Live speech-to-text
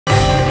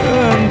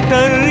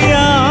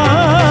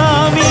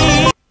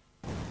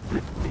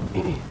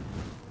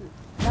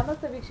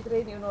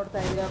ವೀಕ್ಷಕರೇ, ನೀವು ನೋಡ್ತಾ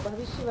ಇದ್ದೀರಾ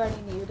ಭವಿಷ್ಯವಾಣಿ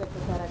ನೇರ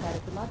ಪ್ರಸಾರ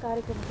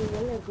ಕಾರ್ಯಕ್ರಮಕ್ಕೆ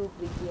ಎಲ್ಲರಿಗೂ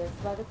ಪ್ರೀತಿಯ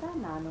ಸ್ವಾಗತ.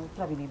 ನಾನು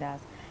ಪ್ರವೀಣಿ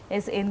ದಾಸ್.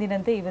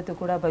 ಎಂದಿನಂತೆ ಇವತ್ತು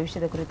ಕೂಡ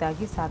ಭವಿಷ್ಯದ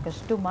ಕುರಿತಾಗಿ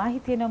ಸಾಕಷ್ಟು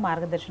ಮಾಹಿತಿಯನ್ನು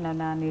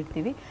ಮಾರ್ಗದರ್ಶನವನ್ನು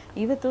ನೀಡ್ತೀವಿ.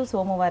 ಇವತ್ತು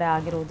ಸೋಮವಾರ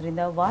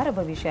ಆಗಿರೋದ್ರಿಂದ ವಾರ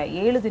ಭವಿಷ್ಯ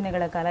 7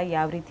 ದಿನಗಳ ಕಾಲ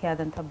ಯಾವ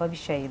ರೀತಿಯಾದಂಥ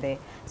ಭವಿಷ್ಯ ಇದೆ,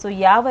 ಸೊ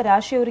ಯಾವ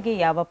ರಾಶಿಯವರಿಗೆ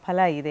ಯಾವ ಫಲ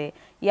ಇದೆ,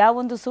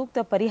 ಯಾವೊಂದು ಸೂಕ್ತ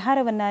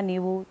ಪರಿಹಾರವನ್ನು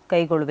ನೀವು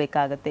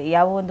ಕೈಗೊಳ್ಳಬೇಕಾಗತ್ತೆ,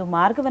 ಯಾವ ಒಂದು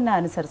ಮಾರ್ಗವನ್ನು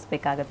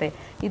ಅನುಸರಿಸಬೇಕಾಗತ್ತೆ,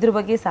 ಇದ್ರ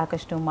ಬಗ್ಗೆ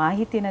ಸಾಕಷ್ಟು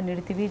ಮಾಹಿತಿಯನ್ನು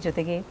ನೀಡ್ತೀವಿ.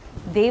 ಜೊತೆಗೆ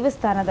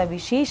ದೇವಸ್ಥಾನದ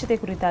ವಿಶೇಷತೆ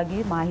ಕುರಿತಾಗಿ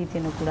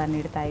ಮಾಹಿತಿಯನ್ನು ಕೂಡ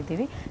ನೀಡ್ತಾ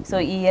ಇದ್ದೀವಿ. ಸೊ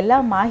ಈ ಎಲ್ಲ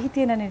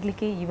ಮಾಹಿತಿಯನ್ನು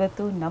ನೀಡಲಿಕ್ಕೆ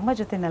ಇವತ್ತು ನಮ್ಮ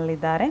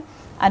ಜೊತೆನಲ್ಲಿದ್ದಾರೆ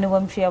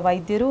ಅನುವಂಶೀಯ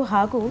ವೈದ್ಯರು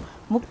ಹಾಗೂ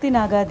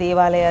ಮುಕ್ತಿನಾಗ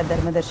ದೇವಾಲಯ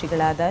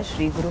ಧರ್ಮದರ್ಶಿಗಳಾದ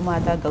ಶ್ರೀ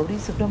ಗುರುಮಾತಾ ಗೌರಿ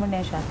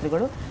ಸುಬ್ರಹ್ಮಣ್ಯ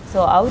ಶಾಸ್ತ್ರಿಗಳು. ಸೊ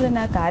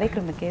ಅವರನ್ನು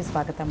ಕಾರ್ಯಕ್ರಮಕ್ಕೆ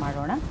ಸ್ವಾಗತ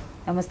ಮಾಡೋಣ.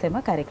 ನಮಸ್ತೆ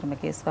ಅಮ್ಮ,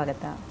 ಕಾರ್ಯಕ್ರಮಕ್ಕೆ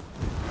ಸ್ವಾಗತ.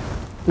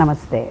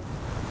 ನಮಸ್ತೆ.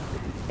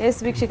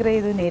 ವೀಕ್ಷಕರೇ,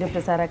 ಇದು ನೇರ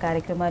ಪ್ರಸಾರ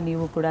ಕಾರ್ಯಕ್ರಮ.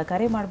 ನೀವು ಕೂಡ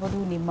ಕರೆ ಮಾಡ್ಬೋದು.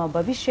 ನಿಮ್ಮ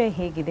ಭವಿಷ್ಯ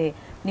ಹೇಗಿದೆ,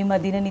 ನಿಮ್ಮ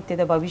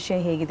ದಿನನಿತ್ಯದ ಭವಿಷ್ಯ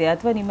ಹೇಗಿದೆ,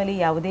 ಅಥವಾ ನಿಮ್ಮಲ್ಲಿ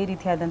ಯಾವುದೇ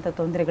ರೀತಿಯಾದಂಥ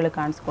ತೊಂದರೆಗಳು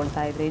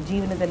ಕಾಣಿಸ್ಕೊಳ್ತಾ ಇದ್ರೆ,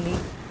 ಜೀವನದಲ್ಲಿ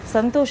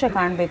ಸಂತೋಷ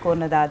ಕಾಣಬೇಕು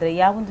ಅನ್ನೋದಾದರೆ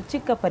ಯಾವೊಂದು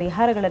ಚಿಕ್ಕ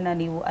ಪರಿಹಾರಗಳನ್ನು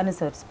ನೀವು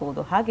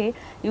ಅನುಸರಿಸ್ಬೋದು. ಹಾಗೆ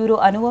ಇವರು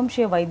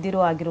ಅನುವಂಶೀಯ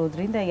ವೈದ್ಯರು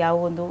ಆಗಿರೋದ್ರಿಂದ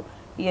ಯಾವೊಂದು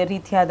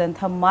ರೀತಿಯಾದಂಥ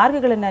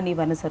ಮಾರ್ಗಗಳನ್ನು ನೀವು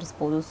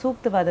ಅನುಸರಿಸ್ಬೋದು.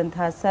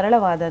 ಸೂಕ್ತವಾದಂತಹ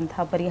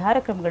ಸರಳವಾದಂತಹ ಪರಿಹಾರ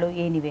ಕ್ರಮಗಳು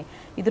ಏನಿವೆ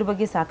ಇದ್ರ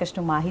ಬಗ್ಗೆ ಸಾಕಷ್ಟು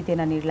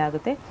ಮಾಹಿತಿಯನ್ನು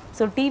ನೀಡಲಾಗುತ್ತೆ.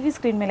 ಸೊ TV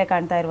ಸ್ಕ್ರೀನ್ ಮೇಲೆ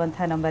ಕಾಣ್ತಾ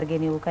ಇರುವಂತಹ ನಂಬರ್ಗೆ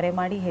ನೀವು ಕರೆ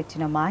ಮಾಡಿ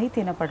ಹೆಚ್ಚಿನ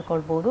ಮಾಹಿತಿಯನ್ನು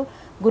ಪಡ್ಕೊಳ್ಬೋದು.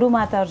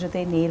 ಗುರುಮಾತಾ ಅವ್ರ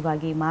ಜೊತೆ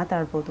ನೇರವಾಗಿ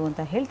ಮಾತಾಡ್ಬೋದು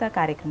ಅಂತ ಹೇಳ್ತಾ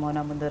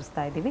ಕಾರ್ಯಕ್ರಮವನ್ನು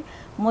ಮುಂದುವರಿಸ್ತಾ ಇದ್ದೀವಿ.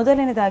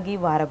 ಮೊದಲನೇದಾಗಿ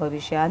ವಾರ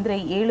ಭವಿಷ್ಯ ಅಂದರೆ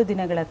 7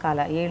 ದಿನಗಳ ಕಾಲ,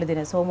 7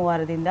 ದಿನ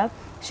ಸೋಮವಾರದಿಂದ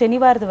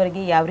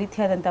ಶನಿವಾರದವರೆಗೆ ಯಾವ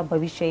ರೀತಿಯಾದಂಥ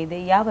ಭವಿಷ್ಯ ಇದೆ,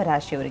 ಯಾವ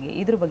ರಾಶಿಯವರಿಗೆ,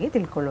 ಇದ್ರ ಬಗ್ಗೆ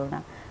ತಿಳ್ಕೊಳ್ಳೋಣ.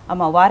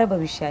 ಅಮ್ಮ, ವಾರ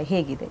ಭವಿಷ್ಯ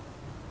ಹೇಗಿದೆ?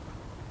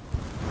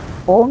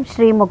 ಓಂ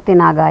ಶ್ರೀ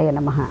ಮುಕ್ತಿನಾಗಾಯ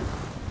ನಮಃ.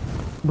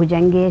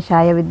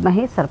 ಭುಜಂಗೇಶಾಯ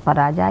ವಿದ್ಮಹೆ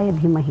ಸರ್ಪರಾಜಾಯ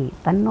ಧೀಮಹಿ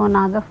ತನ್ನೋ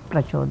ನಾಗ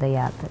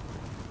ಪ್ರಚೋದಯಾತ್.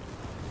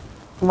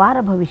 ವಾರ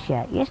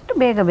ಭವಿಷ್ಯ ಎಷ್ಟು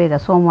ಬೇಗ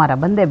ಸೋಮವಾರ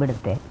ಬಂದೇ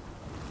ಬಿಡುತ್ತೆ.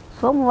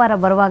 ಸೋಮವಾರ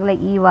ಬರುವಾಗಲೇ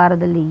ಈ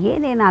ವಾರದಲ್ಲಿ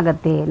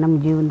ಏನೇನಾಗತ್ತೆ, ನಮ್ಮ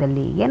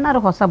ಜೀವನದಲ್ಲಿ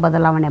ಏನಾದ್ರು ಹೊಸ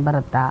ಬದಲಾವಣೆ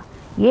ಬರುತ್ತಾ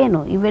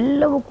ಏನು,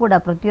 ಇವೆಲ್ಲವೂ ಕೂಡ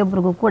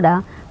ಪ್ರತಿಯೊಬ್ಬರಿಗೂ ಕೂಡ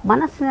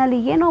ಮನಸ್ಸಿನಲ್ಲಿ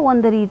ಏನೋ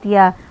ಒಂದು ರೀತಿಯ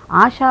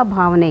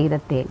ಆಶಾಭಾವನೆ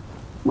ಇರುತ್ತೆ.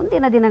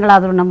 ಮುಂದಿನ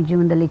ದಿನಗಳಾದರೂ ನಮ್ಮ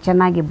ಜೀವನದಲ್ಲಿ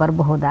ಚೆನ್ನಾಗಿ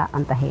ಬರಬಹುದಾ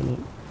ಅಂತ ಹೇಳಿ.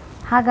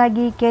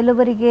 ಹಾಗಾಗಿ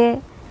ಕೆಲವರಿಗೆ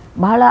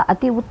ಬಹಳ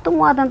ಅತಿ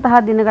ಉತ್ತಮವಾದಂತಹ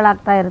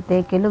ದಿನಗಳಾಗ್ತಾ ಇರುತ್ತೆ,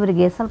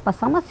 ಕೆಲವರಿಗೆ ಸ್ವಲ್ಪ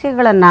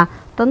ಸಮಸ್ಯೆಗಳನ್ನು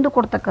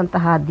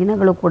ತಂದುಕೊಡ್ತಕ್ಕಂತಹ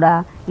ದಿನಗಳು ಕೂಡ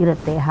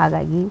ಇರುತ್ತೆ.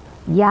 ಹಾಗಾಗಿ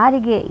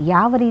ಯಾರಿಗೆ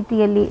ಯಾವ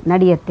ರೀತಿಯಲ್ಲಿ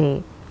ನಡೆಯುತ್ತೆ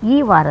ಈ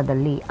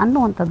ವಾರದಲ್ಲಿ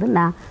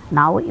ಅನ್ನುವಂಥದ್ದನ್ನು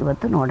ನಾವು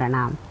ಇವತ್ತು ನೋಡೋಣ.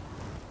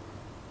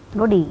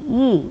 ನೋಡಿ,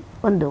 ಈ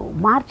ಒಂದು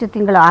ಮಾರ್ಚ್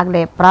ತಿಂಗಳು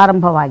ಆಗಲೇ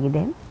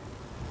ಪ್ರಾರಂಭವಾಗಿದೆ.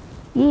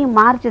 ಈ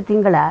ಮಾರ್ಚ್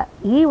ತಿಂಗಳ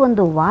ಈ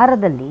ಒಂದು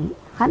ವಾರದಲ್ಲಿ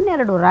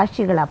 12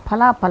 ರಾಶಿಗಳ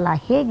ಫಲಾಫಲ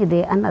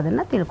ಹೇಗಿದೆ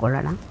ಅನ್ನೋದನ್ನು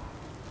ತಿಳ್ಕೊಳ್ಳೋಣ.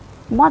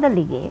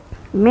 ಮೊದಲಿಗೆ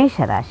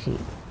ಮೇಷರಾಶಿ.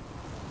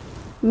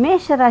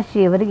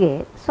 ಮೇಷರಾಶಿಯವರಿಗೆ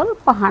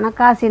ಸ್ವಲ್ಪ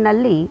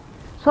ಹಣಕಾಸಿನಲ್ಲಿ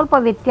ಸ್ವಲ್ಪ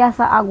ವ್ಯತ್ಯಾಸ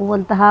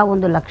ಆಗುವಂತಹ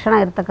ಒಂದು ಲಕ್ಷಣ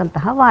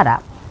ಇರತಕ್ಕಂತಹ ವಾರ.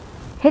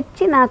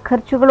 ಹೆಚ್ಚಿನ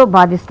ಖರ್ಚುಗಳು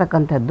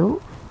ಬಾಧಿಸ್ತಕ್ಕಂಥದ್ದು,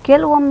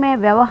 ಕೆಲವೊಮ್ಮೆ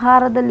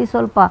ವ್ಯವಹಾರದಲ್ಲಿ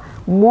ಸ್ವಲ್ಪ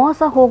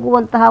ಮೋಸ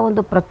ಹೋಗುವಂತಹ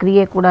ಒಂದು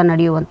ಪ್ರಕ್ರಿಯೆ ಕೂಡ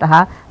ನಡೆಯುವಂತಹ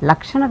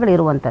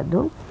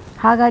ಲಕ್ಷಣಗಳಿರುವಂಥದ್ದು.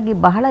 ಹಾಗಾಗಿ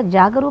ಬಹಳ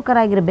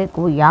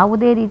ಜಾಗರೂಕರಾಗಿರಬೇಕು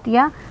ಯಾವುದೇ ರೀತಿಯ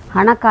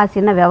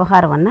ಹಣಕಾಸಿನ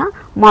ವ್ಯವಹಾರವನ್ನು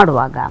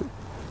ಮಾಡುವಾಗ.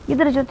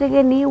 ಇದರ ಜೊತೆಗೆ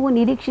ನೀವು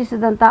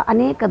ನಿರೀಕ್ಷಿಸಿದಂಥ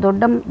ಅನೇಕ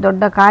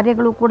ದೊಡ್ಡ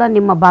ಕಾರ್ಯಗಳು ಕೂಡ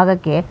ನಿಮ್ಮ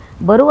ಭಾಗಕ್ಕೆ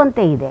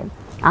ಬರುವಂತೆ ಇದೆ.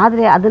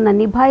 ಆದರೆ ಅದನ್ನು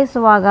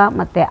ನಿಭಾಯಿಸುವಾಗ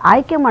ಮತ್ತು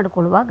ಆಯ್ಕೆ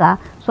ಮಾಡಿಕೊಳ್ಳುವಾಗ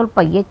ಸ್ವಲ್ಪ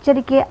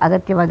ಎಚ್ಚರಿಕೆ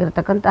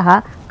ಅಗತ್ಯವಾಗಿರತಕ್ಕಂತಹ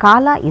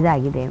ಕಾಲ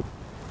ಇದಾಗಿದೆ.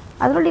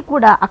 ಅದರಲ್ಲಿ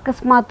ಕೂಡ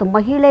ಅಕಸ್ಮಾತ್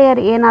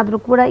ಮಹಿಳೆಯರು ಏನಾದರೂ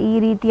ಕೂಡ ಈ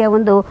ರೀತಿಯ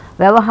ಒಂದು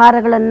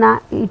ವ್ಯವಹಾರಗಳನ್ನು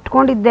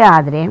ಇಟ್ಕೊಂಡಿದ್ದೇ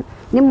ಆದರೆ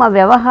ನಿಮ್ಮ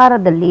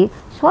ವ್ಯವಹಾರದಲ್ಲಿ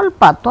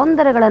ಸ್ವಲ್ಪ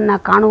ತೊಂದರೆಗಳನ್ನು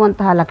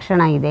ಕಾಣುವಂತಹ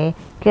ಲಕ್ಷಣ ಇದೆ.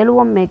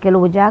 ಕೆಲವೊಮ್ಮೆ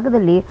ಕೆಲವು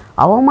ಜಾಗದಲ್ಲಿ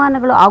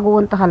ಅವಮಾನಗಳು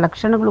ಆಗುವಂತಹ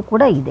ಲಕ್ಷಣಗಳು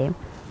ಕೂಡ ಇದೆ.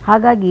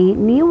 ಹಾಗಾಗಿ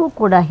ನೀವು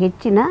ಕೂಡ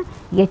ಹೆಚ್ಚಿನ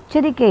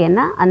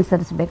ಎಚ್ಚರಿಕೆಯನ್ನು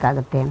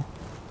ಅನುಸರಿಸಬೇಕಾಗತ್ತೆ.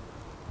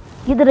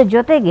 ಇದರ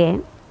ಜೊತೆಗೆ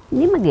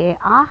ನಿಮಗೆ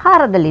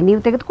ಆಹಾರದಲ್ಲಿ, ನೀವು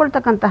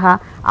ತೆಗೆದುಕೊಳ್ತಕ್ಕಂತಹ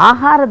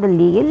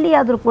ಆಹಾರದಲ್ಲಿ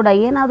ಎಲ್ಲಿಯಾದರೂ ಕೂಡ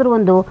ಏನಾದರೂ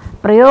ಒಂದು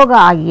ಪ್ರಯೋಗ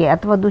ಆಗಿ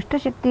ಅಥವಾ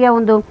ದುಷ್ಟಶಕ್ತಿಯ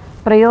ಒಂದು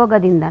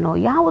ಪ್ರಯೋಗದಿಂದನೋ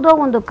ಯಾವುದೋ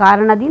ಒಂದು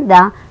ಕಾರಣದಿಂದ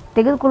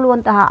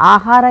ತೆಗೆದುಕೊಳ್ಳುವಂತಹ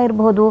ಆಹಾರ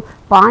ಇರಬಹುದು,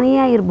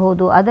 ಪಾನೀಯ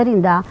ಇರಬಹುದು,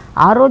 ಅದರಿಂದ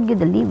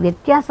ಆರೋಗ್ಯದಲ್ಲಿ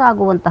ವ್ಯತ್ಯಾಸ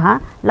ಆಗುವಂತಹ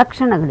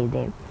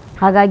ಲಕ್ಷಣಗಳಿದೆ.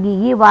 ಹಾಗಾಗಿ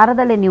ಈ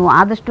ವಾರದಲ್ಲಿ ನೀವು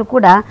ಆದಷ್ಟು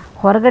ಕೂಡ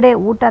ಹೊರಗಡೆ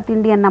ಊಟ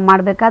ತಿಂಡಿಯನ್ನು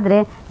ಮಾಡಬೇಕಾದ್ರೆ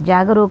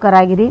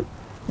ಜಾಗರೂಕರಾಗಿರಿ.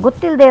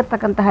 ಗೊತ್ತಿಲ್ಲದೆ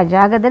ಇರತಕ್ಕಂತಹ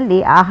ಜಾಗದಲ್ಲಿ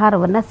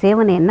ಆಹಾರವನ್ನು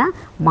ಸೇವನೆಯನ್ನು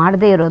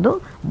ಮಾಡದೇ ಇರೋದು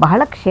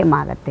ಬಹಳ ಕ್ಷೇಮ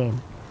ಆಗತ್ತೆ.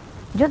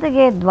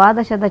 ಜೊತೆಗೆ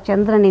ದ್ವಾದಶದ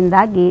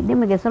ಚಂದ್ರನಿಂದಾಗಿ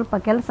ನಿಮಗೆ ಸ್ವಲ್ಪ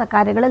ಕೆಲಸ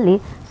ಕಾರ್ಯಗಳಲ್ಲಿ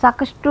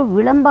ಸಾಕಷ್ಟು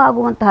ವಿಳಂಬ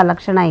ಆಗುವಂತಹ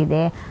ಲಕ್ಷಣ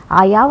ಇದೆ.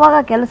 ಯಾವಾಗ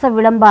ಕೆಲಸ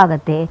ವಿಳಂಬ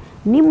ಆಗುತ್ತೆ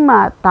ನಿಮ್ಮ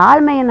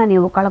ತಾಳ್ಮೆಯನ್ನು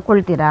ನೀವು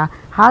ಕಳ್ಕೊಳ್ತೀರಾ.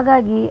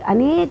 ಹಾಗಾಗಿ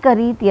ಅನೇಕ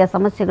ರೀತಿಯ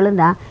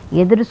ಸಮಸ್ಯೆಗಳನ್ನು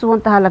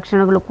ಎದುರಿಸುವಂತಹ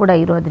ಲಕ್ಷಣಗಳು ಕೂಡ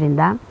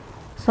ಇರೋದರಿಂದ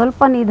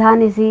ಸ್ವಲ್ಪ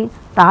ನಿಧಾನಿಸಿ,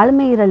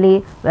 ತಾಳ್ಮೆ ಇರಲಿ.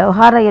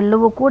 ವ್ಯವಹಾರ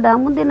ಎಲ್ಲವೂ ಕೂಡ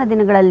ಮುಂದಿನ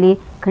ದಿನಗಳಲ್ಲಿ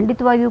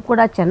ಖಂಡಿತವಾಗಿಯೂ ಕೂಡ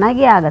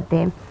ಚೆನ್ನಾಗೇ ಆಗತ್ತೆ.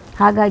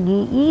 ಹಾಗಾಗಿ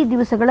ಈ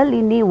ದಿವಸಗಳಲ್ಲಿ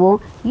ನೀವು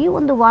ಈ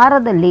ಒಂದು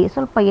ವಾರದಲ್ಲಿ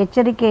ಸ್ವಲ್ಪ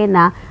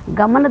ಎಚ್ಚರಿಕೆಯನ್ನು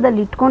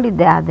ಗಮನದಲ್ಲಿ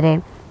ಇಟ್ಕೊಂಡಿದ್ದೆ ಆದರೆ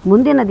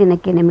ಮುಂದಿನ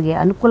ದಿನಕ್ಕೆ ನಿಮಗೆ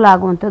ಅನುಕೂಲ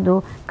ಆಗುವಂಥದ್ದು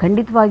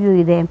ಖಂಡಿತವಾಗಿಯೂ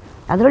ಇದೆ.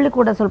 ಅದರಲ್ಲಿ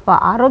ಕೂಡ ಸ್ವಲ್ಪ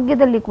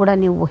ಆರೋಗ್ಯದಲ್ಲಿ ಕೂಡ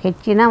ನೀವು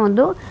ಹೆಚ್ಚಿನ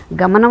ಒಂದು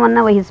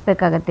ಗಮನವನ್ನು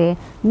ವಹಿಸಬೇಕಾಗತ್ತೆ.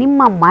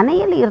 ನಿಮ್ಮ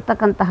ಮನೆಯಲ್ಲಿ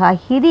ಇರತಕ್ಕಂತಹ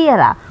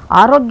ಹಿರಿಯರ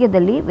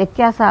ಆರೋಗ್ಯದಲ್ಲಿ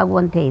ವ್ಯತ್ಯಾಸ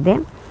ಆಗುವಂತೆ ಇದೆ.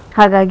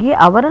 ಹಾಗಾಗಿ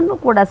ಅವರನ್ನು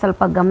ಕೂಡ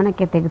ಸ್ವಲ್ಪ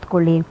ಗಮನಕ್ಕೆ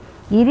ತೆಗೆದುಕೊಳ್ಳಿ.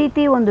 ಈ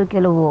ರೀತಿ ಒಂದು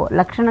ಕೆಲವು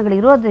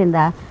ಲಕ್ಷಣಗಳಿರೋದ್ರಿಂದ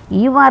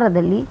ಈ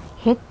ವಾರದಲ್ಲಿ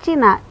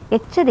ಹೆಚ್ಚಿನ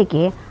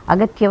ಎಚ್ಚರಿಕೆ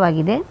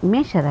ಅಗತ್ಯವಾಗಿದೆ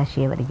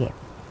ಮೇಷರಾಶಿಯವರಿಗೆ.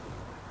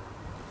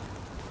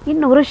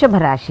 ಇನ್ನು ವೃಷಭ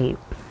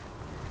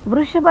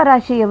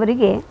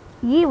ರಾಶಿಯವರಿಗೆ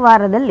ಈ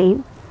ವಾರದಲ್ಲಿ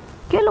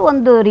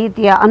ಕೆಲವೊಂದು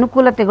ರೀತಿಯ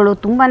ಅನುಕೂಲತೆಗಳು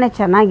ತುಂಬಾ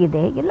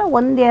ಚೆನ್ನಾಗಿದೆ. ಎಲ್ಲ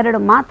ಒಂದೆರಡು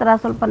ಮಾತ್ರ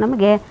ಸ್ವಲ್ಪ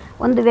ನಮಗೆ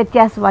ಒಂದು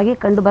ವ್ಯತ್ಯಾಸವಾಗಿ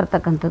ಕಂಡು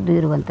ಬರ್ತಕ್ಕಂಥದ್ದು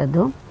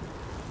ಇರುವಂಥದ್ದು.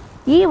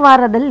 ಈ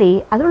ವಾರದಲ್ಲಿ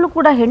ಅದರಲ್ಲೂ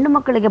ಕೂಡ ಹೆಣ್ಣು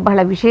ಮಕ್ಕಳಿಗೆ ಬಹಳ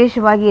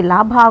ವಿಶೇಷವಾಗಿ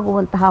ಲಾಭ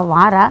ಆಗುವಂತಹ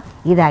ವಾರ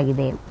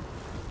ಇದಾಗಿದೆ.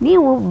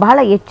 ನೀವು ಬಹಳ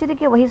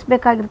ಎಚ್ಚರಿಕೆ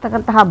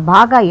ವಹಿಸಬೇಕಾಗಿರ್ತಕ್ಕಂತಹ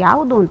ಭಾಗ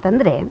ಯಾವುದು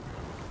ಅಂತಂದರೆ,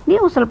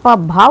 ನೀವು ಸ್ವಲ್ಪ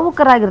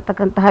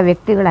ಭಾವುಕರಾಗಿರ್ತಕ್ಕಂತಹ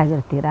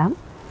ವ್ಯಕ್ತಿಗಳಾಗಿರ್ತೀರ.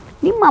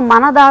 ನಿಮ್ಮ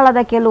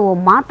ಮನದಾಳದ ಕೆಲವು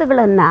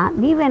ಮಾತುಗಳನ್ನು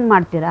ನೀವೇನು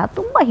ಮಾಡ್ತೀರಾ,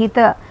 ತುಂಬ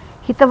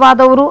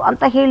ಹಿತವಾದವರು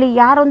ಅಂತ ಹೇಳಿ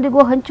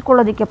ಯಾರೊಂದಿಗೂ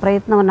ಹಂಚಿಕೊಳ್ಳೋದಕ್ಕೆ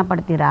ಪ್ರಯತ್ನವನ್ನು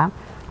ಪಡ್ತೀರಾ.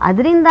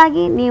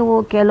 ಅದರಿಂದಾಗಿ ನೀವು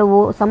ಕೆಲವು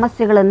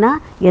ಸಮಸ್ಯೆಗಳನ್ನು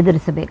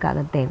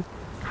ಎದುರಿಸಬೇಕಾಗತ್ತೆ.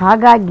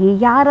 ಹಾಗಾಗಿ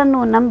ಯಾರನ್ನು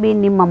ನಂಬಿ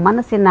ನಿಮ್ಮ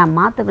ಮನಸ್ಸಿನ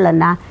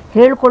ಮಾತುಗಳನ್ನು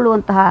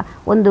ಹೇಳಿಕೊಳ್ಳುವಂತಹ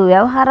ಒಂದು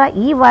ವ್ಯವಹಾರ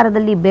ಈ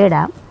ವಾರದಲ್ಲಿ ಬೇಡ.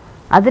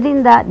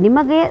 ಅದರಿಂದ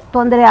ನಿಮಗೆ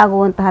ತೊಂದರೆ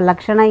ಆಗುವಂತಹ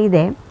ಲಕ್ಷಣ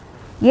ಇದೆ.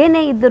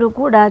 ಏನೇ ಇದ್ದರೂ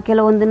ಕೂಡ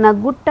ಕೆಲವೊಂದನ್ನು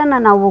ಗುಟ್ಟನ್ನು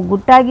ನಾವು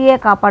ಗುಟ್ಟಾಗಿಯೇ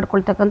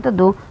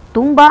ಕಾಪಾಡ್ಕೊಳ್ತಕ್ಕಂಥದ್ದು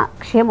ತುಂಬ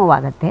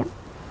ಕ್ಷೇಮವಾಗತ್ತೆ.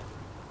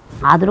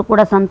 ಆದರೂ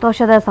ಕೂಡ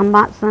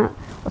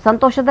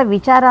ಸಂತೋಷದ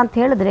ವಿಚಾರ ಅಂತ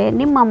ಹೇಳಿದ್ರೆ,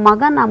 ನಿಮ್ಮ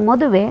ಮಗನ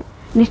ಮದುವೆ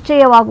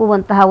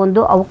ನಿಶ್ಚಯವಾಗುವಂತಹ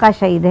ಒಂದು ಅವಕಾಶ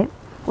ಇದೆ.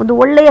 ಒಂದು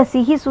ಒಳ್ಳೆಯ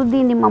ಸಿಹಿ ಸುದ್ದಿ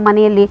ನಿಮ್ಮ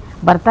ಮನೆಯಲ್ಲಿ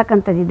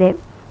ಬರ್ತಕ್ಕಂಥದ್ದಿದೆ.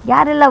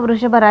 ಯಾರೆಲ್ಲ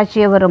ವೃಷಭ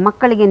ರಾಶಿಯವರು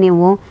ಮಕ್ಕಳಿಗೆ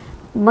ನೀವು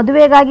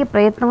ಮದುವೆಗಾಗಿ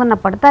ಪ್ರಯತ್ನವನ್ನು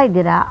ಪಡ್ತಾ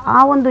ಇದ್ದೀರಾ, ಆ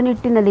ಒಂದು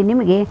ನಿಟ್ಟಿನಲ್ಲಿ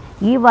ನಿಮಗೆ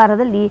ಈ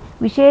ವಾರದಲ್ಲಿ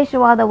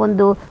ವಿಶೇಷವಾದ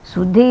ಒಂದು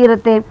ಸುದ್ದಿ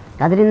ಇರುತ್ತೆ.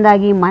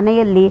 ಅದರಿಂದಾಗಿ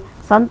ಮನೆಯಲ್ಲಿ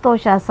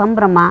ಸಂತೋಷ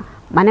ಸಂಭ್ರಮ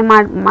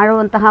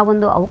ಮಾಡುವಂತಹ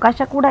ಒಂದು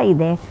ಅವಕಾಶ ಕೂಡ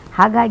ಇದೆ.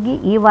 ಹಾಗಾಗಿ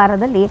ಈ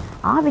ವಾರದಲ್ಲಿ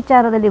ಆ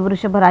ವಿಚಾರದಲ್ಲಿ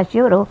ವೃಷಭ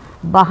ರಾಶಿಯವರು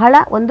ಬಹಳ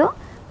ಒಂದು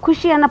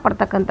ಖುಷಿಯನ್ನು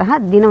ಪಡ್ತಕ್ಕಂತಹ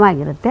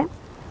ದಿನವಾಗಿರುತ್ತೆ.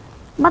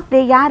 ಮತ್ತು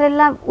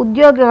ಯಾರೆಲ್ಲ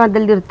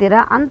ಉದ್ಯೋಗದಲ್ಲಿರ್ತೀರ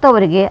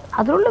ಅಂಥವರಿಗೆ,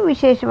 ಅದರಲ್ಲೂ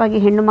ವಿಶೇಷವಾಗಿ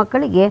ಹೆಣ್ಣು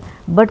ಮಕ್ಕಳಿಗೆ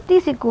ಬಡ್ತಿ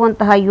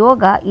ಸಿಕ್ಕುವಂತಹ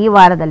ಯೋಗ ಈ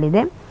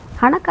ವಾರದಲ್ಲಿದೆ.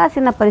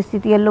 ಹಣಕಾಸಿನ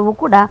ಪರಿಸ್ಥಿತಿಯೆಲ್ಲವೂ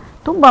ಕೂಡ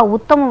ತುಂಬ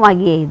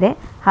ಉತ್ತಮವಾಗಿಯೇ ಇದೆ.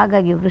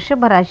 ಹಾಗಾಗಿ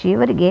ವೃಷಭ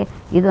ರಾಶಿಯವರಿಗೆ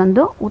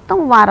ಇದೊಂದು ಉತ್ತಮ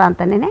ವಾರ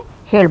ಅಂತಲೇ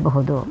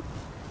ಹೇಳಬಹುದು.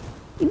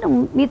 ಇನ್ನು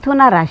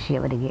ಮಿಥುನ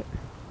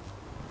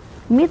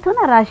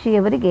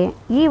ರಾಶಿಯವರಿಗೆ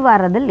ಈ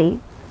ವಾರದಲ್ಲಿ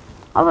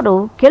ಅವರು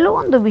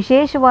ಕೆಲವೊಂದು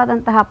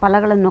ವಿಶೇಷವಾದಂತಹ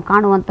ಫಲಗಳನ್ನು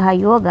ಕಾಣುವಂತಹ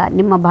ಯೋಗ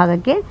ನಿಮ್ಮ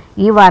ಭಾಗಕ್ಕೆ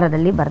ಈ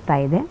ವಾರದಲ್ಲಿ ಬರ್ತಾ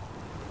ಇದೆ.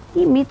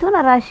 ಈ ಮಿಥುನ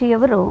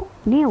ರಾಶಿಯವರು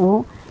ನೀವು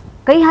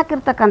ಕೈ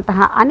ಹಾಕಿರ್ತಕ್ಕಂತಹ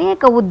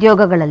ಅನೇಕ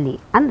ಉದ್ಯೋಗಗಳಲ್ಲಿ,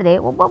 ಅಂದರೆ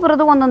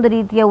ಒಬ್ಬೊಬ್ಬರದು ಒಂದೊಂದು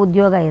ರೀತಿಯ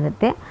ಉದ್ಯೋಗ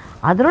ಇರುತ್ತೆ.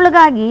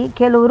 ಅದರೊಳಗಾಗಿ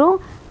ಕೆಲವರು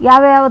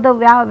ಯಾವ್ಯಾವುದೋ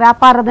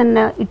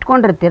ವ್ಯಾಪಾರದನ್ನು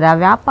ಇಟ್ಕೊಂಡಿರ್ತೀರ,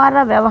 ವ್ಯಾಪಾರ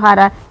ವ್ಯವಹಾರ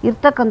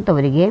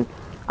ಇರ್ತಕ್ಕಂಥವರಿಗೆ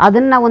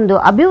ಅದನ್ನು ಒಂದು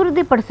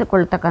ಅಭಿವೃದ್ಧಿ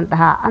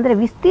ಪಡಿಸಿಕೊಳ್ತಕ್ಕಂತಹ, ಅಂದರೆ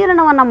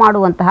ವಿಸ್ತೀರ್ಣವನ್ನು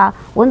ಮಾಡುವಂತಹ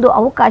ಒಂದು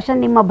ಅವಕಾಶ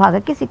ನಿಮ್ಮ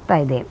ಭಾಗಕ್ಕೆ ಸಿಗ್ತಾ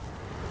ಇದೆ.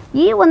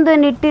 ಈ ಒಂದು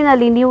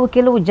ನಿಟ್ಟಿನಲ್ಲಿ ನೀವು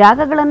ಕೆಲವು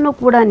ಜಾಗಗಳನ್ನು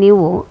ಕೂಡ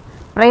ನೀವು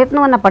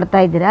ಪ್ರಯತ್ನವನ್ನು ಪಡ್ತಾ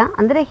ಇದ್ದೀರಾ.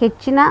 ಅಂದರೆ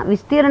ಹೆಚ್ಚಿನ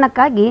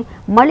ವಿಸ್ತೀರ್ಣಕ್ಕಾಗಿ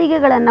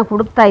ಮಳಿಗೆಗಳನ್ನು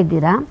ಹುಡುಕ್ತಾ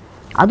ಇದ್ದೀರಾ,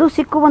 ಅದು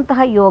ಸಿಕ್ಕುವಂತಹ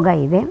ಯೋಗ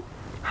ಇದೆ.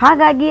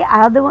 ಹಾಗಾಗಿ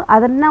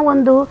ಅದನ್ನು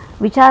ಒಂದು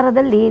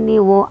ವಿಚಾರದಲ್ಲಿ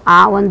ನೀವು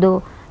ಆ ಒಂದು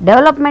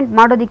ಡೆವಲಪ್ಮೆಂಟ್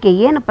ಮಾಡೋದಕ್ಕೆ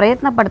ಏನು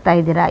ಪ್ರಯತ್ನ ಪಡ್ತಾ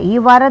ಇದ್ದೀರಾ, ಈ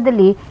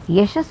ವಾರದಲ್ಲಿ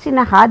ಯಶಸ್ಸಿನ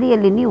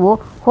ಹಾದಿಯಲ್ಲಿ ನೀವು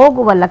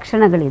ಹೋಗುವ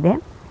ಲಕ್ಷಣಗಳಿದೆ.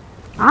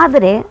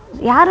 ಆದರೆ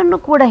ಯಾರನ್ನು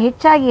ಕೂಡ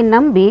ಹೆಚ್ಚಾಗಿ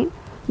ನಂಬಿ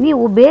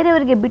ನೀವು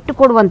ಬೇರೆಯವರಿಗೆ ಬಿಟ್ಟು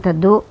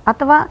ಕೊಡುವಂಥದ್ದು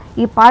ಅಥವಾ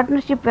ಈ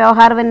ಪಾರ್ಟ್ನರ್ಶಿಪ್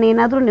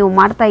ವ್ಯವಹಾರವನ್ನೇನಾದರೂ ನೀವು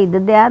ಮಾಡ್ತಾ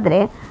ಇದ್ದದ್ದೇ ಆದರೆ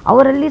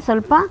ಅವರಲ್ಲಿ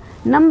ಸ್ವಲ್ಪ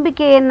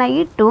ನಂಬಿಕೆಯನ್ನು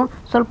ಇಟ್ಟು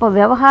ಸ್ವಲ್ಪ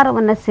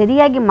ವ್ಯವಹಾರವನ್ನು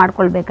ಸರಿಯಾಗಿ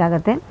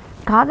ಮಾಡಿಕೊಳ್ಬೇಕಾಗತ್ತೆ.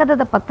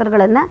 ಕಾಗದದ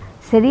ಪತ್ರಗಳನ್ನು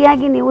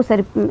ಸರಿಯಾಗಿ ನೀವು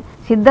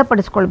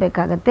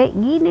ಸಿದ್ಧಪಡಿಸ್ಕೊಳ್ಬೇಕಾಗತ್ತೆ.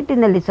 ಈ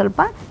ನಿಟ್ಟಿನಲ್ಲಿ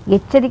ಸ್ವಲ್ಪ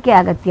ಎಚ್ಚರಿಕೆ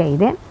ಅಗತ್ಯ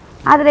ಇದೆ.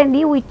 ಆದರೆ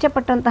ನೀವು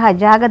ಇಚ್ಛೆಪಟ್ಟಂತಹ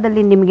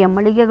ಜಾಗದಲ್ಲಿ ನಿಮಗೆ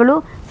ಮಳಿಗೆಗಳು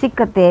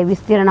ಸಿಕ್ಕತ್ತೆ,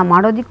 ವಿಸ್ತೀರ್ಣ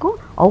ಮಾಡೋದಕ್ಕೂ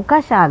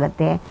ಅವಕಾಶ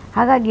ಆಗತ್ತೆ.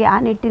 ಹಾಗಾಗಿ ಆ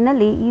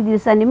ನಿಟ್ಟಿನಲ್ಲಿ ಈ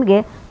ದಿವಸ ನಿಮಗೆ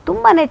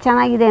ತುಂಬಾ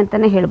ಚೆನ್ನಾಗಿದೆ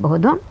ಅಂತಲೇ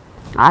ಹೇಳಬಹುದು.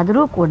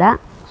 ಆದರೂ ಕೂಡ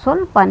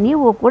ಸ್ವಲ್ಪ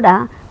ನೀವು ಕೂಡ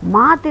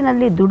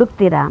ಮಾತಿನಲ್ಲಿ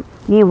ದುಡುಕ್ತೀರ.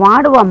 ನೀವು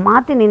ಆಡುವ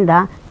ಮಾತಿನಿಂದ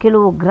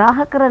ಕೆಲವು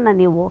ಗ್ರಾಹಕರನ್ನು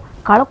ನೀವು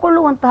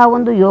ಕಳ್ಕೊಳ್ಳುವಂತಹ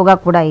ಒಂದು ಯೋಗ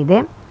ಕೂಡ ಇದೆ.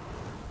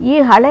 ಈ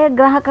ಹಳೆಯ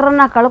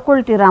ಗ್ರಾಹಕರನ್ನು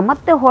ಕಳ್ಕೊಳ್ತೀರಾ,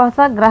 ಮತ್ತು ಹೊಸ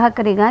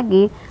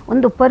ಗ್ರಾಹಕರಿಗಾಗಿ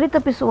ಒಂದು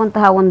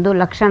ಪರಿತಪಿಸುವಂತಹ ಒಂದು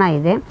ಲಕ್ಷಣ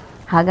ಇದೆ.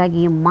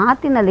 ಹಾಗಾಗಿ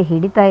ಮಾತಿನಲ್ಲಿ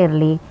ಹಿಡಿತಾ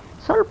ಇರಲಿ,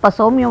 ಸ್ವಲ್ಪ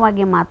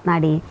ಸೌಮ್ಯವಾಗಿ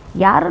ಮಾತನಾಡಿ.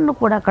 ಯಾರನ್ನು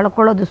ಕೂಡ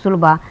ಕಳ್ಕೊಳ್ಳೋದು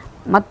ಸುಲಭ,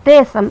 ಮತ್ತೆ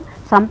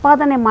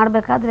ಸಂಪಾದನೆ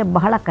ಮಾಡಬೇಕಾದ್ರೆ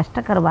ಬಹಳ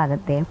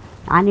ಕಷ್ಟಕರವಾಗುತ್ತೆ.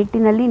 ಆ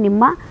ನಿಟ್ಟಿನಲ್ಲಿ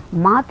ನಿಮ್ಮ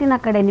ಮಾತಿನ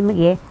ಕಡೆ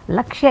ನಿಮಗೆ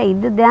ಲಕ್ಷ್ಯ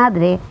ಇದ್ದದ್ದೇ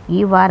ಆದರೆ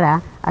ಈ ವಾರ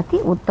ಅತಿ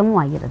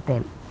ಉತ್ತಮವಾಗಿರುತ್ತೆ.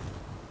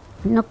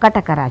 ಇನ್ನು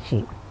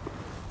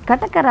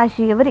ಕಟಕ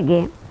ರಾಶಿಯವರಿಗೆ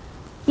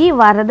ಈ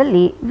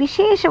ವಾರದಲ್ಲಿ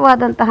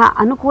ವಿಶೇಷವಾದಂತಹ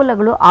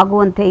ಅನುಕೂಲಗಳು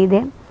ಆಗುವಂತೆ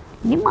ಇದೆ.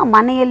 ನಿಮ್ಮ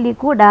ಮನೆಯಲ್ಲಿ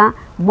ಕೂಡ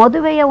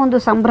ಮದುವೆಯ ಒಂದು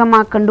ಸಂಭ್ರಮ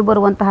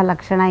ಕಂಡುಬರುವಂತಹ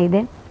ಲಕ್ಷಣ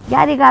ಇದೆ.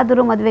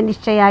 ಯಾರಿಗಾದರೂ ಮದುವೆ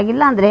ನಿಶ್ಚಯ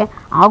ಆಗಿಲ್ಲ ಅಂದರೆ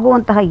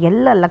ಆಗುವಂತಹ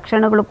ಎಲ್ಲ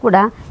ಲಕ್ಷಣಗಳು ಕೂಡ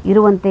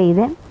ಇರುವಂತೆ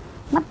ಇದೆ.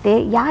 ಮತ್ತು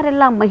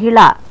ಯಾರೆಲ್ಲ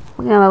ಮಹಿಳಾ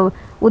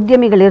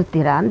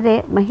ಉದ್ಯಮಿಗಳಿರ್ತೀರ, ಅಂದರೆ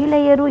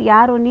ಮಹಿಳೆಯರು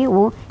ಯಾರು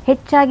ನೀವು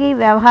ಹೆಚ್ಚಾಗಿ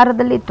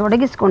ವ್ಯವಹಾರದಲ್ಲಿ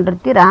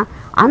ತೊಡಗಿಸ್ಕೊಂಡಿರ್ತೀರ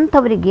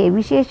ಅಂಥವರಿಗೆ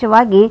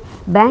ವಿಶೇಷವಾಗಿ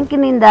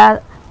ಬ್ಯಾಂಕಿನಿಂದ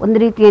ಒಂದು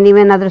ರೀತಿಯ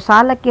ನೀವೇನಾದರೂ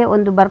ಸಾಲಕ್ಕೆ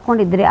ಒಂದು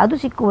ಬರ್ಕೊಂಡಿದ್ದರೆ ಅದು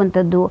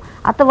ಸಿಕ್ಕುವಂಥದ್ದು,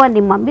 ಅಥವಾ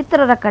ನಿಮ್ಮ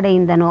ಮಿತ್ರರ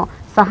ಕಡೆಯಿಂದನೋ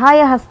ಸಹಾಯ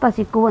ಹಸ್ತ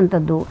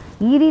ಸಿಕ್ಕುವಂಥದ್ದು,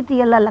 ಈ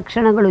ರೀತಿಯೆಲ್ಲ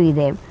ಲಕ್ಷಣಗಳು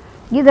ಇದೆ.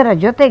 ಇದರ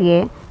ಜೊತೆಗೆ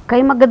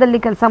ಕೈಮಗ್ಗದಲ್ಲಿ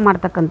ಕೆಲಸ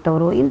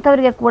ಮಾಡ್ತಕ್ಕಂಥವ್ರು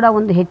ಇಂಥವರಿಗೆ ಕೂಡ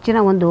ಒಂದು ಹೆಚ್ಚಿನ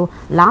ಒಂದು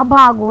ಲಾಭ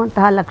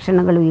ಆಗುವಂತಹ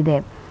ಲಕ್ಷಣಗಳು ಇದೆ.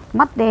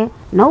 ಮತ್ತು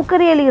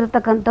ನೌಕರಿಯಲ್ಲಿ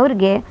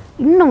ಇರತಕ್ಕಂಥವ್ರಿಗೆ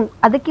ಇನ್ನೂ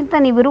ಅದಕ್ಕಿಂತ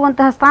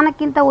ನೀವಿರುವಂತಹ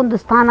ಸ್ಥಾನಕ್ಕಿಂತ ಒಂದು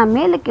ಸ್ಥಾನ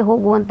ಮೇಲಕ್ಕೆ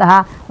ಹೋಗುವಂತಹ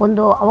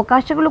ಒಂದು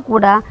ಅವಕಾಶಗಳು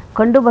ಕೂಡ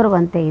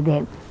ಕಂಡುಬರುವಂತೆ ಇದೆ.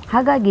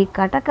 ಹಾಗಾಗಿ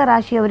ಕಟಕ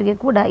ರಾಶಿಯವರಿಗೆ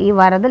ಕೂಡ ಈ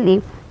ವಾರದಲ್ಲಿ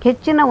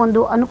ಹೆಚ್ಚಿನ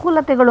ಒಂದು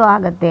ಅನುಕೂಲತೆಗಳು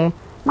ಆಗತ್ತೆ.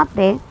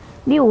 ಮತ್ತು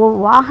ನೀವು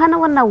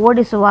ವಾಹನವನ್ನು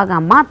ಓಡಿಸುವಾಗ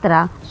ಮಾತ್ರ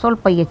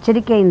ಸ್ವಲ್ಪ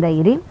ಎಚ್ಚರಿಕೆಯಿಂದ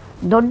ಇರಿ.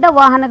 ದೊಡ್ಡ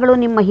ವಾಹನಗಳು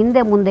ನಿಮ್ಮ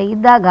ಹಿಂದೆ ಮುಂದೆ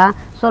ಇದ್ದಾಗ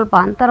ಸ್ವಲ್ಪ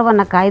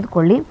ಅಂತರವನ್ನು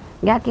ಕಾಯ್ದುಕೊಳ್ಳಿ.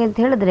 ಯಾಕೆ ಅಂತ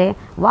ಹೇಳಿದ್ರೆ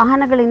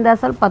ವಾಹನಗಳಿಂದ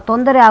ಸ್ವಲ್ಪ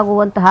ತೊಂದರೆ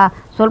ಆಗುವಂತಹ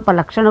ಸ್ವಲ್ಪ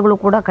ಲಕ್ಷಣಗಳು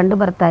ಕೂಡ ಕಂಡು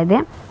ಬರ್ತಾ ಇದೆ.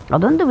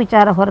 ಅದೊಂದು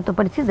ವಿಚಾರ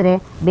ಹೊರತುಪಡಿಸಿದರೆ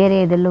ಬೇರೆ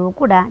ಇದೆಲ್ಲವೂ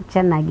ಕೂಡ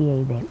ಚೆನ್ನಾಗಿಯೇ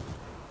ಇದೆ.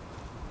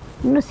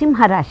 ಇನ್ನು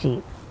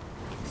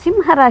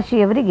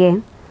ಸಿಂಹರಾಶಿಯವರಿಗೆ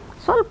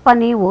ಸ್ವಲ್ಪ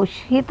ನೀವು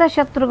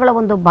ಹಿತಶತ್ರುಗಳ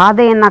ಒಂದು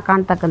ಬಾಧೆಯನ್ನು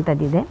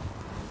ಕಾಣ್ತಕ್ಕಂಥದ್ದಿದೆ.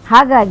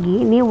 ಹಾಗಾಗಿ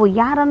ನೀವು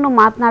ಯಾರನ್ನು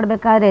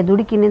ಮಾತನಾಡಬೇಕಾದ್ರೆ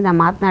ದುಡುಕಿನಿಂದ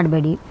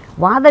ಮಾತನಾಡಬೇಡಿ,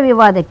 ವಾದ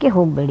ವಿವಾದಕ್ಕೆ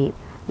ಹೋಗಬೇಡಿ.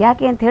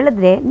 ಯಾಕೆ ಅಂತ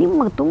ಹೇಳಿದ್ರೆ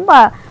ನಿಮ್ಮ ತುಂಬ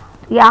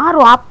ಯಾರು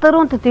ಆಪ್ತರು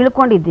ಅಂತ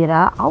ತಿಳ್ಕೊಂಡಿದ್ದೀರಾ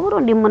ಅವರು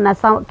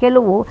ನಿಮ್ಮನ್ನು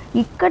ಕೆಲವು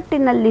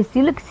ಇಕ್ಕಟ್ಟಿನಲ್ಲಿ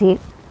ಸಿಲುಕಿಸಿ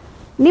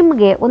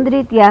ನಿಮಗೆ ಒಂದು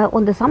ರೀತಿಯ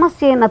ಒಂದು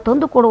ಸಮಸ್ಯೆಯನ್ನು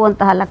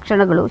ತಂದುಕೊಡುವಂತಹ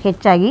ಲಕ್ಷಣಗಳು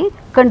ಹೆಚ್ಚಾಗಿ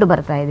ಕಂಡು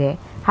ಬರ್ತಾ ಇದೆ.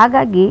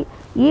 ಹಾಗಾಗಿ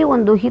ಈ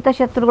ಒಂದು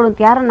ಹಿತಶತ್ರುಗಳು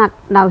ಅಂತ ಯಾರನ್ನು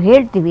ನಾವು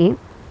ಹೇಳ್ತೀವಿ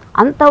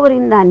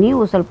ಅಂಥವರಿಂದ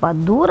ನೀವು ಸ್ವಲ್ಪ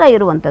ದೂರ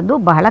ಇರುವಂಥದ್ದು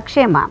ಬಹಳ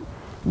ಕ್ಷೇಮ.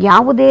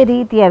 ಯಾವುದೇ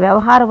ರೀತಿಯ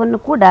ವ್ಯವಹಾರವನ್ನು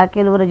ಕೂಡ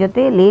ಕೆಲವರ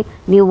ಜೊತೆಯಲ್ಲಿ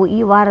ನೀವು ಈ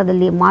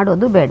ವಾರದಲ್ಲಿ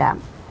ಮಾಡೋದು ಬೇಡ.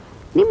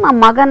 ನಿಮ್ಮ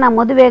ಮಗನ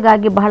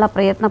ಮದುವೆಗಾಗಿ ಬಹಳ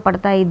ಪ್ರಯತ್ನ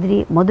ಪಡ್ತಾ ಇದ್ರಿ,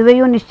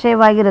 ಮದುವೆಯೂ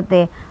ನಿಶ್ಚಯವಾಗಿರುತ್ತೆ.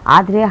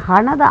 ಆದರೆ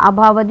ಹಣದ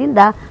ಅಭಾವದಿಂದ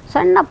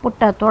ಸಣ್ಣ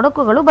ಪುಟ್ಟ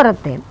ತೊಡಕುಗಳು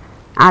ಬರುತ್ತೆ.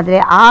 ಆದರೆ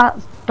ಆ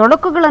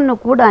ತೊಡಕುಗಳನ್ನು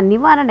ಕೂಡ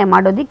ನಿವಾರಣೆ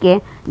ಮಾಡೋದಕ್ಕೆ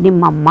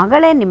ನಿಮ್ಮ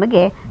ಮಗಳೇ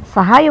ನಿಮಗೆ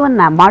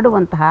ಸಹಾಯವನ್ನು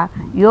ಮಾಡುವಂತಹ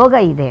ಯೋಗ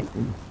ಇದೆ.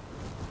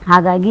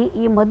 ಹಾಗಾಗಿ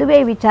ಈ ಮದುವೆ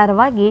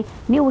ವಿಚಾರವಾಗಿ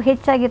ನೀವು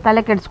ಹೆಚ್ಚಾಗಿ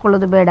ತಲೆ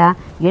ಕೆಡಿಸ್ಕೊಳ್ಳೋದು ಬೇಡ.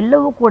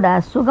 ಎಲ್ಲವೂ ಕೂಡ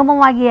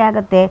ಸುಗಮವಾಗಿಯೇ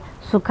ಆಗುತ್ತೆ,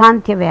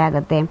 ಸುಖಾಂತ್ಯವೇ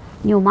ಆಗುತ್ತೆ.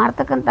 ನೀವು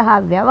ಮಾಡ್ತಕ್ಕಂತಹ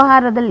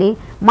ವ್ಯವಹಾರದಲ್ಲಿ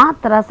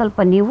ಮಾತ್ರ ಸ್ವಲ್ಪ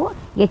ನೀವು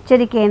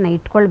ಎಚ್ಚರಿಕೆಯನ್ನು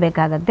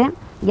ಇಟ್ಕೊಳ್ಬೇಕಾಗತ್ತೆ.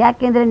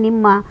 ಯಾಕೆಂದರೆ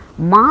ನಿಮ್ಮ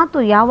ಮಾತು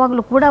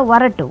ಯಾವಾಗಲೂ ಕೂಡ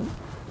ಒರಟು.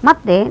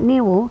 ಮತ್ತು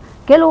ನೀವು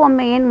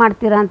ಕೆಲವೊಮ್ಮೆ ಏನು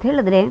ಮಾಡ್ತೀರಾ ಅಂತ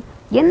ಹೇಳಿದ್ರೆ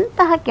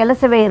ಎಂತಹ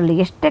ಕೆಲಸವೇ ಇರಲಿ,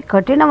 ಎಷ್ಟೇ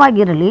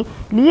ಕಠಿಣವಾಗಿರಲಿ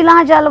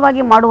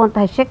ಲೀಲಾಜಾಲವಾಗಿ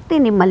ಮಾಡುವಂತಹ ಶಕ್ತಿ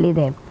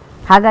ನಿಮ್ಮಲ್ಲಿದೆ.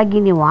 ಹಾಗಾಗಿ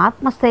ನೀವು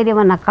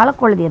ಆತ್ಮಸ್ಥೈರ್ಯವನ್ನು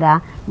ಕಳ್ಕೊಳ್ದಿರ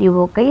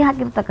ನೀವು ಕೈ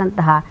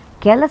ಹಾಕಿರ್ತಕ್ಕಂತಹ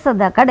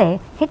ಕೆಲಸದ ಕಡೆ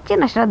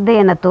ಹೆಚ್ಚಿನ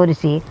ಶ್ರದ್ಧೆಯನ್ನು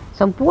ತೋರಿಸಿ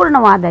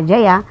ಸಂಪೂರ್ಣವಾದ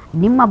ಜಯ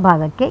ನಿಮ್ಮ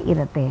ಭಾಗಕ್ಕೆ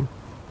ಇರುತ್ತೆ.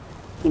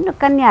 ಇನ್ನು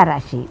ಕನ್ಯಾ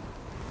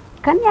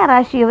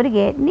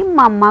ರಾಶಿಯವರಿಗೆ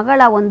ನಿಮ್ಮ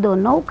ಮಗಳ ಒಂದು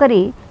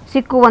ನೌಕರಿ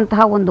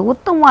ಸಿಕ್ಕುವಂತಹ ಒಂದು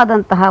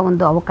ಉತ್ತಮವಾದಂತಹ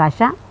ಒಂದು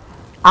ಅವಕಾಶ.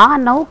 ಆ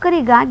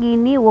ನೌಕರಿಗಾಗಿ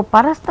ನೀವು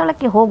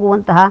ಪರಸ್ಥಳಕ್ಕೆ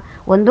ಹೋಗುವಂತಹ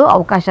ಒಂದು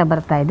ಅವಕಾಶ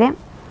ಬರ್ತಾ ಇದೆ.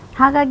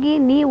 ಹಾಗಾಗಿ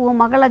ನೀವು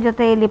ಮಗಳ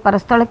ಜೊತೆಯಲ್ಲಿ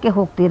ಪರಸ್ಥಳಕ್ಕೆ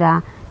ಹೋಗ್ತೀರಾ.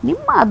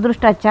 ನಿಮ್ಮ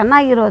ಅದೃಷ್ಟ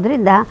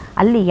ಚೆನ್ನಾಗಿರೋದ್ರಿಂದ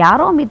ಅಲ್ಲಿ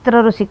ಯಾರೋ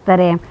ಮಿತ್ರರು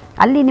ಸಿಗ್ತಾರೆ.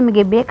 ಅಲ್ಲಿ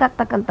ನಿಮಗೆ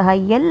ಬೇಕಾಗ್ತಕ್ಕಂತಹ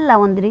ಎಲ್ಲ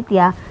ಒಂದು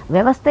ರೀತಿಯ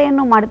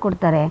ವ್ಯವಸ್ಥೆಯನ್ನು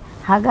ಮಾಡಿಕೊಡ್ತಾರೆ.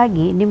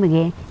 ಹಾಗಾಗಿ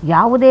ನಿಮಗೆ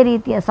ಯಾವುದೇ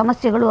ರೀತಿಯ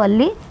ಸಮಸ್ಯೆಗಳು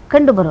ಅಲ್ಲಿ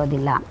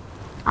ಕಂಡುಬರೋದಿಲ್ಲ.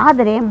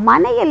 ಆದರೆ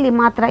ಮನೆಯಲ್ಲಿ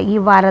ಮಾತ್ರ ಈ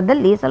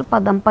ವಾರದಲ್ಲಿ ಸ್ವಲ್ಪ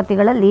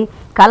ದಂಪತಿಗಳಲ್ಲಿ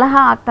ಕಲಹ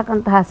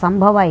ಆಗ್ತಕ್ಕಂತಹ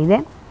ಸಂಭವ ಇದೆ.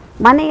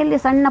 ಮನೆಯಲ್ಲಿ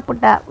ಸಣ್ಣ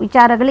ಪುಟ್ಟ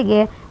ವಿಚಾರಗಳಿಗೆ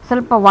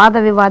ಸ್ವಲ್ಪ ವಾದ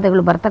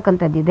ವಿವಾದಗಳು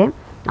ಬರ್ತಕ್ಕಂಥದ್ದಿದೆ.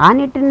 ಆ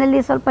ನಿಟ್ಟಿನಲ್ಲಿ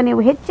ಸ್ವಲ್ಪ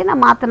ನೀವು ಹೆಚ್ಚಿನ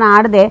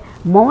ಮಾತನಾಡದೆ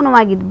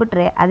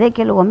ಮೌನವಾಗಿದ್ದುಬಿಟ್ರೆ ಅದೇ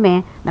ಕೆಲವೊಮ್ಮೆ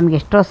ನಮಗೆ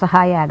ಎಷ್ಟೋ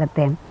ಸಹಾಯ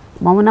ಆಗುತ್ತೆ.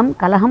 ಮೌನಂ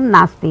ಕಲಹಂ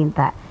ನಾಸ್ತಿ ಅಂತ.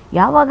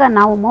 ಯಾವಾಗ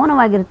ನಾವು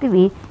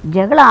ಮೌನವಾಗಿರ್ತೀವಿ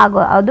ಜಗಳ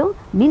ಅದು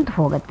ನಿಂತು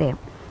ಹೋಗುತ್ತೆ.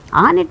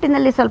 ಆ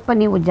ನಿಟ್ಟಿನಲ್ಲಿ ಸ್ವಲ್ಪ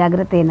ನೀವು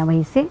ಜಾಗ್ರತೆಯನ್ನು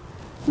ವಹಿಸಿ.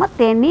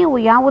 ಮತ್ತು ನೀವು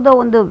ಯಾವುದೋ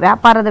ಒಂದು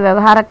ವ್ಯಾಪಾರದ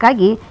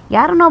ವ್ಯವಹಾರಕ್ಕಾಗಿ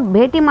ಯಾರನ್ನೋ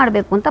ಭೇಟಿ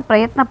ಮಾಡಬೇಕು ಅಂತ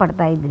ಪ್ರಯತ್ನ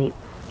ಪಡ್ತಾ ಇದ್ರಿ.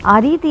 ಆ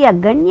ರೀತಿಯ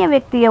ಗಣ್ಯ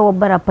ವ್ಯಕ್ತಿಯ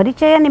ಒಬ್ಬರ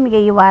ಪರಿಚಯ ನಿಮಗೆ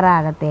ಈ ವಾರ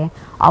ಆಗುತ್ತೆ.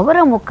 ಅವರ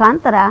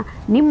ಮುಖಾಂತರ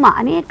ನಿಮ್ಮ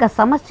ಅನೇಕ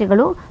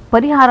ಸಮಸ್ಯೆಗಳು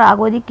ಪರಿಹಾರ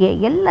ಆಗೋದಕ್ಕೆ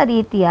ಎಲ್ಲ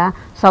ರೀತಿಯ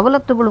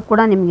ಸವಲತ್ತುಗಳು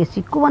ಕೂಡ ನಿಮಗೆ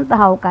ಸಿಕ್ಕುವಂತಹ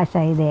ಅವಕಾಶ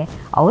ಇದೆ.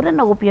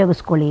 ಅವರನ್ನು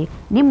ಉಪಯೋಗಿಸ್ಕೊಳ್ಳಿ.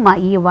 ನಿಮ್ಮ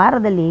ಈ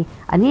ವಾರದಲ್ಲಿ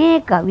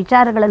ಅನೇಕ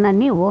ವಿಚಾರಗಳನ್ನು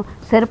ನೀವು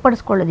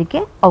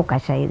ಸರಿಪಡಿಸ್ಕೊಳ್ಳೋದಕ್ಕೆ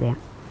ಅವಕಾಶ ಇದೆ.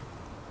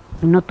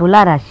 ಇನ್ನು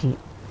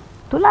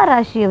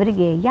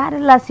ತುಲಾರಾಶಿಯವರಿಗೆ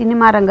ಯಾರೆಲ್ಲ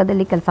ಸಿನಿಮಾ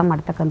ರಂಗದಲ್ಲಿ ಕೆಲಸ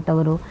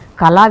ಮಾಡ್ತಕ್ಕಂಥವರು,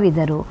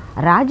 ಕಲಾವಿದರು,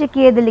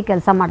 ರಾಜಕೀಯದಲ್ಲಿ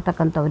ಕೆಲಸ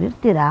ಮಾಡ್ತಕ್ಕಂಥವ್ರು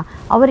ಇರ್ತೀರಾ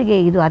ಅವರಿಗೆ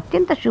ಇದು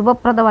ಅತ್ಯಂತ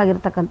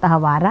ಶುಭಪ್ರದವಾಗಿರ್ತಕ್ಕಂತಹ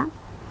ವಾರ.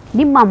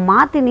 ನಿಮ್ಮ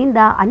ಮಾತಿನಿಂದ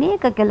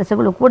ಅನೇಕ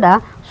ಕೆಲಸಗಳು ಕೂಡ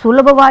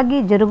ಸುಲಭವಾಗಿ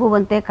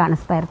ಜರುಗುವಂತೆ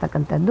ಕಾಣಿಸ್ತಾ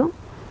ಇರ್ತಕ್ಕಂಥದ್ದು.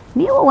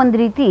 ನೀವು ಒಂದು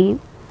ರೀತಿ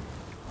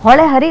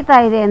ಹೊಳೆ ಹರಿತಾ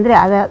ಇದೆ ಅಂದರೆ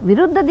ಅದರ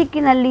ವಿರುದ್ಧ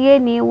ದಿಕ್ಕಿನಲ್ಲಿಯೇ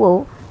ನೀವು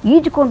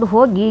ಈಜಿಕೊಂಡು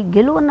ಹೋಗಿ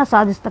ಗೆಲುವನ್ನು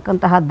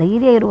ಸಾಧಿಸ್ತಕ್ಕಂತಹ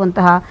ಧೈರ್ಯ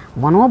ಇರುವಂತಹ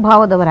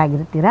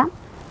ಮನೋಭಾವದವರಾಗಿರ್ತೀರ.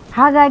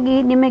 ಹಾಗಾಗಿ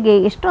ನಿಮಗೆ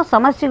ಎಷ್ಟೋ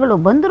ಸಮಸ್ಯೆಗಳು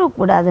ಬಂದರೂ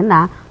ಕೂಡ ಅದನ್ನು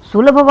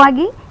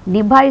ಸುಲಭವಾಗಿ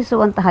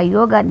ನಿಭಾಯಿಸುವಂತಹ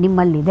ಯೋಗ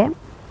ನಿಮ್ಮಲ್ಲಿದೆ.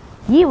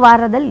 ಈ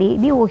ವಾರದಲ್ಲಿ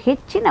ನೀವು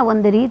ಹೆಚ್ಚಿನ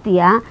ಒಂದು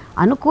ರೀತಿಯ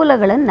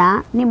ಅನುಕೂಲಗಳನ್ನು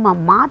ನಿಮ್ಮ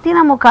ಮಾತಿನ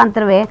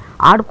ಮುಖಾಂತರವೇ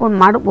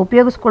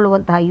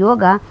ಉಪಯೋಗಿಸ್ಕೊಳ್ಳುವಂತಹ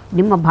ಯೋಗ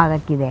ನಿಮ್ಮ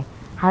ಭಾಗಕ್ಕಿದೆ.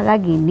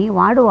 ಹಾಗಾಗಿ ನೀವು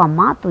ಆಡುವ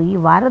ಮಾತು ಈ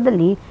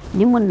ವಾರದಲ್ಲಿ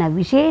ನಿಮ್ಮನ್ನು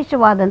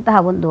ವಿಶೇಷವಾದಂತಹ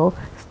ಒಂದು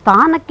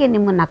ಸ್ಥಾನಕ್ಕೆ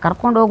ನಿಮ್ಮನ್ನು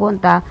ಕರ್ಕೊಂಡು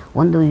ಹೋಗುವಂಥ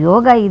ಒಂದು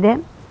ಯೋಗ ಇದೆ.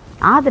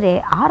 ಆದರೆ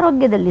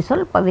ಆರೋಗ್ಯದಲ್ಲಿ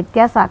ಸ್ವಲ್ಪ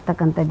ವ್ಯತ್ಯಾಸ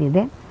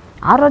ಆಗ್ತಕ್ಕಂಥದ್ದಿದೆ.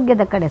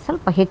 ಆರೋಗ್ಯದ ಕಡೆ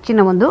ಸ್ವಲ್ಪ ಹೆಚ್ಚಿನ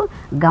ಒಂದು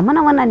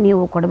ಗಮನವನ್ನು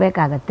ನೀವು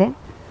ಕೊಡಬೇಕಾಗತ್ತೆ.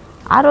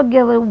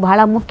 ಆರೋಗ್ಯವು ಬಹಳ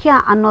ಮುಖ್ಯ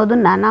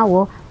ಅನ್ನೋದನ್ನು ನಾವು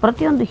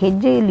ಪ್ರತಿಯೊಂದು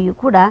ಹೆಜ್ಜೆಯಲ್ಲಿಯೂ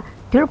ಕೂಡ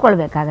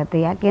ತಿಳ್ಕೊಳ್ಬೇಕಾಗತ್ತೆ.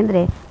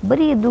 ಯಾಕೆಂದರೆ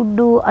ಬರೀ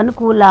ದುಡ್ಡು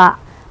ಅನುಕೂಲ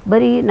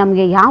ಬರೀ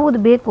ನಮಗೆ ಯಾವುದು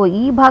ಬೇಕೋ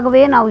ಈ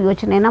ಭಾಗವೇ ನಾವು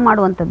ಯೋಚನೆಯನ್ನು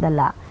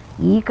ಮಾಡುವಂಥದ್ದಲ್ಲ.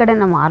 ಈ ಕಡೆ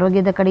ನಮ್ಮ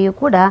ಆರೋಗ್ಯದ ಕಡೆಯೂ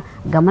ಕೂಡ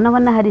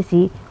ಗಮನವನ್ನು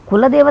ಹರಿಸಿ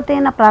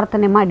ಕುಲದೇವತೆಯನ್ನು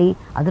ಪ್ರಾರ್ಥನೆ ಮಾಡಿ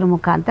ಅದರ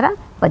ಮುಖಾಂತರ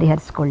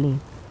ಪರಿಹರಿಸ್ಕೊಳ್ಳಿ.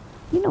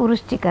 ಇನ್ನು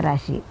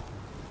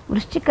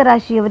ವೃಶ್ಚಿಕ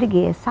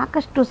ರಾಶಿಯವರಿಗೆ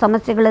ಸಾಕಷ್ಟು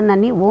ಸಮಸ್ಯೆಗಳನ್ನು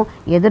ನೀವು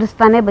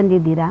ಎದುರಿಸ್ತಾನೆ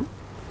ಬಂದಿದ್ದೀರಾ.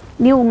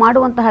 ನೀವು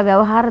ಮಾಡುವಂತಹ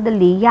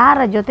ವ್ಯವಹಾರದಲ್ಲಿ ಯಾರ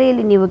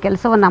ಜೊತೆಯಲ್ಲಿ ನೀವು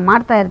ಕೆಲಸವನ್ನು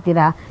ಮಾಡ್ತಾ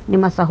ಇರ್ತೀರಾ,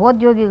 ನಿಮ್ಮ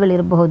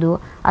ಸಹೋದ್ಯೋಗಿಗಳಿರಬಹುದು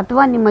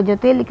ಅಥವಾ ನಿಮ್ಮ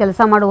ಜೊತೆಯಲ್ಲಿ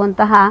ಕೆಲಸ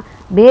ಮಾಡುವಂತಹ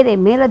ಬೇರೆ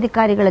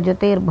ಮೇಲಧಿಕಾರಿಗಳ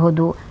ಜೊತೆ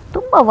ಇರಬಹುದು,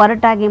 ತುಂಬ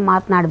ಒರಟಾಗಿ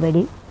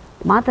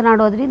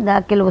ಮಾತನಾಡೋದ್ರಿಂದ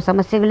ಕೆಲವು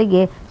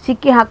ಸಮಸ್ಯೆಗಳಿಗೆ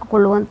ಸಿಕ್ಕಿ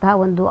ಹಾಕಿಕೊಳ್ಳುವಂತಹ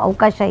ಒಂದು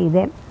ಅವಕಾಶ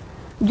ಇದೆ.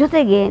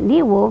 ಜೊತೆಗೆ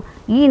ನೀವು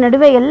ಈ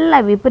ನಡುವೆ ಎಲ್ಲ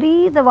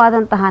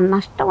ವಿಪರೀತವಾದಂತಹ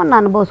ನಷ್ಟವನ್ನು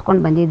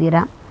ಅನುಭವಿಸ್ಕೊಂಡು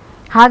ಬಂದಿದ್ದೀರಾ.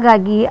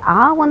 ಹಾಗಾಗಿ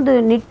ಆ ಒಂದು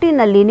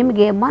ನಿಟ್ಟಿನಲ್ಲಿ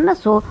ನಿಮಗೆ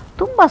ಮನಸ್ಸು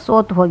ತುಂಬ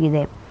ಸೋತು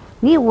ಹೋಗಿದೆ.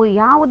 ನೀವು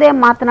ಯಾವುದೇ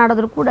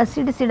ಮಾತನಾಡಿದ್ರೂ ಕೂಡ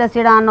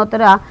ಸಿಡ ಅನ್ನೋ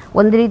ಥರ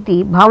ಒಂದು ರೀತಿ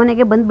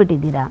ಭಾವನೆಗೆ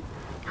ಬಂದುಬಿಟ್ಟಿದ್ದೀರಾ.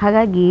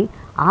 ಹಾಗಾಗಿ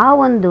ಆ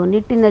ಒಂದು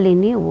ನಿಟ್ಟಿನಲ್ಲಿ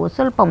ನೀವು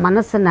ಸ್ವಲ್ಪ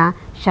ಮನಸ್ಸನ್ನು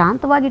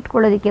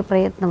ಶಾಂತವಾಗಿಟ್ಕೊಳ್ಳೋದಕ್ಕೆ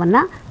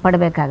ಪ್ರಯತ್ನವನ್ನು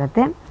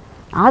ಪಡಬೇಕಾಗತ್ತೆ.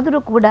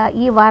 ಆದರೂ ಕೂಡ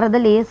ಈ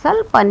ವಾರದಲ್ಲಿ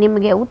ಸ್ವಲ್ಪ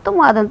ನಿಮಗೆ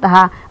ಉತ್ತಮವಾದಂತಹ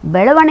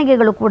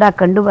ಬೆಳವಣಿಗೆಗಳು ಕೂಡ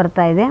ಕಂಡು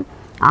ಬರ್ತಾ ಇದೆ.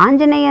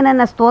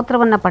 ಆಂಜನೇಯನ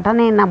ಸ್ತೋತ್ರವನ್ನು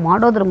ಪಠನೆಯನ್ನು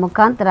ಮಾಡೋದ್ರ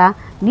ಮುಖಾಂತರ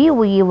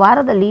ನೀವು ಈ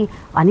ವಾರದಲ್ಲಿ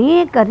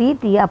ಅನೇಕ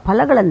ರೀತಿಯ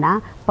ಫಲಗಳನ್ನು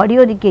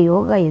ಪಡೆಯೋದಕ್ಕೆ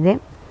ಯೋಗ ಇದೆ.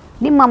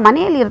 ನಿಮ್ಮ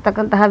ಮನೆಯಲ್ಲಿ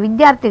ಇರತಕ್ಕಂತಹ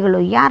ವಿದ್ಯಾರ್ಥಿಗಳು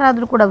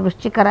ಯಾರಾದರೂ ಕೂಡ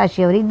ವೃಶ್ಚಿಕ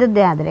ರಾಶಿಯವರು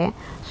ಇದ್ದದ್ದೇ ಆದರೆ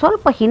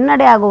ಸ್ವಲ್ಪ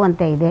ಹಿನ್ನಡೆ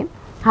ಆಗುವಂತೆ ಇದೆ.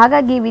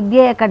 ಹಾಗಾಗಿ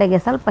ವಿದ್ಯೆಯ ಕಡೆಗೆ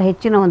ಸ್ವಲ್ಪ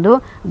ಹೆಚ್ಚಿನ ಒಂದು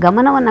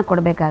ಗಮನವನ್ನು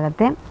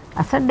ಕೊಡಬೇಕಾಗತ್ತೆ.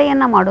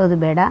 ಅಸಡ್ಡೆಯನ್ನು ಮಾಡೋದು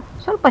ಬೇಡ,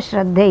 ಸ್ವಲ್ಪ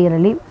ಶ್ರದ್ಧೆ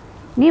ಇರಲಿ.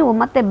 ನೀವು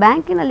ಮತ್ತೆ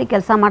ಬ್ಯಾಂಕಿನಲ್ಲಿ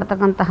ಕೆಲಸ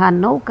ಮಾಡ್ತಕ್ಕಂತಹ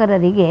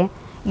ನೌಕರರಿಗೆ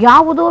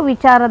ಯಾವುದೋ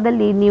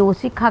ವಿಚಾರದಲ್ಲಿ ನೀವು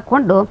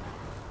ಸಿಕ್ಕಾಕ್ಕೊಂಡು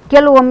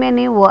ಕೆಲವೊಮ್ಮೆ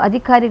ನೀವು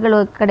ಅಧಿಕಾರಿಗಳ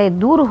ಕಡೆ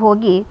ದೂರು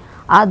ಹೋಗಿ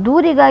ಆ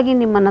ದೂರಿಗಾಗಿ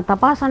ನಿಮ್ಮನ್ನು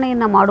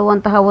ತಪಾಸಣೆಯನ್ನು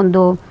ಮಾಡುವಂತಹ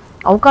ಒಂದು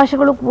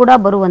ಅವಕಾಶಗಳು ಕೂಡ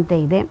ಬರುವಂತೆ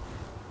ಇದೆ.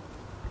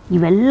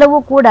 ಇವೆಲ್ಲವೂ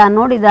ಕೂಡ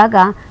ನೋಡಿದಾಗ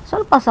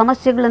ಸ್ವಲ್ಪ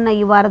ಸಮಸ್ಯೆಗಳನ್ನು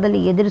ಈ ವಾರದಲ್ಲಿ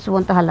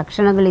ಎದುರಿಸುವಂತಹ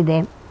ಲಕ್ಷಣಗಳಿದೆ.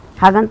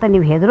 ಹಾಗಂತ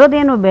ನೀವು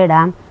ಹೆದರೋದೇನೂ ಬೇಡ.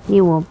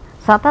 ನೀವು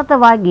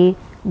ಸತತವಾಗಿ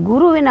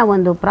ಗುರುವಿನ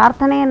ಒಂದು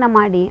ಪ್ರಾರ್ಥನೆಯನ್ನು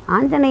ಮಾಡಿ,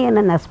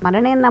 ಆಂಜನೇಯನನ್ನು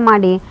ಸ್ಮರಣೆಯನ್ನು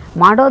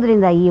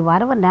ಮಾಡೋದ್ರಿಂದ ಈ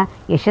ವಾರವನ್ನು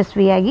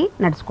ಯಶಸ್ವಿಯಾಗಿ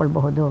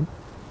ನಡೆಸ್ಕೊಳ್ಬಹುದು.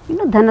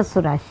 ಇನ್ನು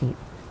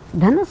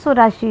ಧನಸ್ಸು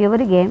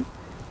ರಾಶಿಯವರಿಗೆ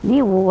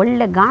ನೀವು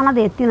ಒಳ್ಳೆ ಗಾಣದ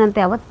ಎತ್ತಿನಂತೆ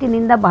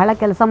ಅವತ್ತಿನಿಂದ ಬಹಳ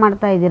ಕೆಲಸ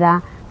ಮಾಡ್ತಾ ಇದ್ದೀರಾ.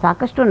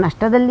 ಸಾಕಷ್ಟು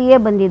ನಷ್ಟದಲ್ಲಿಯೇ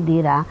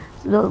ಬಂದಿದ್ದೀರಾ.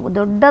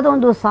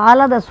 ದೊಡ್ಡದೊಂದು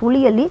ಸಾಲದ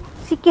ಸುಳಿಯಲ್ಲಿ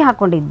ಸಿಕ್ಕಿ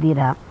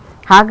ಹಾಕ್ಕೊಂಡಿದ್ದೀರಾ.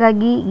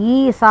 ಹಾಗಾಗಿ ಈ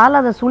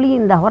ಸಾಲದ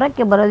ಸುಳಿಯಿಂದ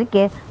ಹೊರಕ್ಕೆ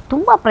ಬರೋದಕ್ಕೆ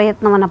ತುಂಬ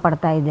ಪ್ರಯತ್ನವನ್ನು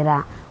ಪಡ್ತಾ ಇದ್ದೀರಾ.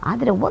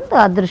 ಆದರೆ ಒಂದು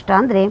ಅದೃಷ್ಟ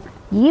ಅಂದರೆ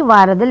ಈ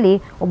ವಾರದಲ್ಲಿ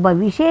ಒಬ್ಬ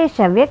ವಿಶೇಷ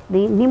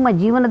ವ್ಯಕ್ತಿ ನಿಮ್ಮ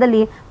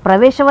ಜೀವನದಲ್ಲಿ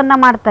ಪ್ರವೇಶವನ್ನು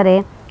ಮಾಡ್ತಾರೆ.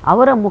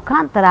 ಅವರ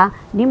ಮುಖಾಂತರ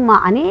ನಿಮ್ಮ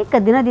ಅನೇಕ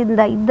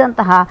ದಿನದಿಂದ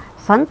ಇದ್ದಂತಹ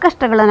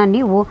ಸಂಕಷ್ಟಗಳನ್ನು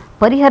ನೀವು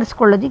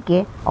ಪರಿಹರಿಸ್ಕೊಳ್ಳೋದಕ್ಕೆ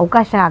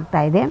ಅವಕಾಶ ಆಗ್ತಾ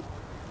ಇದೆ.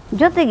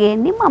 ಜೊತೆಗೆ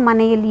ನಿಮ್ಮ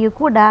ಮನೆಯಲ್ಲಿಯೂ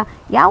ಕೂಡ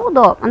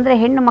ಯಾವುದೋ ಅಂದರೆ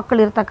ಹೆಣ್ಣು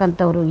ಮಕ್ಕಳು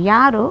ಇರ್ತಕ್ಕಂಥವ್ರು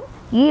ಯಾರು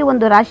ಈ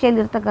ಒಂದು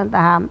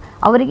ರಾಶಿಯಲ್ಲಿರ್ತಕ್ಕಂತಹ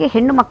ಅವರಿಗೆ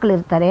ಹೆಣ್ಣು ಮಕ್ಕಳು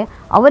ಇರ್ತಾರೆ,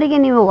 ಅವರಿಗೆ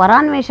ನೀವು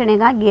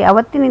ವರಾನ್ವೇಷಣೆಗಾಗಿ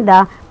ಅವತ್ತಿನಿಂದ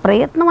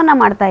ಪ್ರಯತ್ನವನ್ನು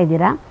ಮಾಡ್ತಾ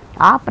ಇದ್ದೀರಾ.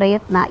 ಆ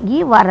ಪ್ರಯತ್ನ ಈ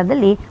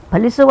ವಾರದಲ್ಲಿ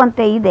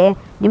ಫಲಿಸುವಂತೆ ಇದೆ.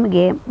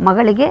 ನಿಮಗೆ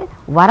ಮಗಳಿಗೆ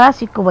ವರ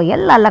ಸಿಕ್ಕುವ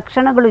ಎಲ್ಲ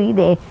ಲಕ್ಷಣಗಳು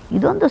ಇದೆ.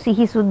 ಇದೊಂದು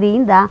ಸಿಹಿ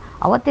ಸುದ್ದಿಯಿಂದ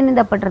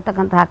ಅವತ್ತಿನಿಂದ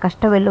ಪಟ್ಟಿರ್ತಕ್ಕಂತಹ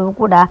ಕಷ್ಟವೆಲ್ಲವೂ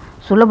ಕೂಡ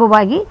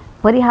ಸುಲಭವಾಗಿ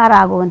ಪರಿಹಾರ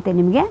ಆಗುವಂತೆ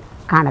ನಿಮಗೆ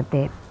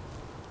ಕಾಣುತ್ತೆ.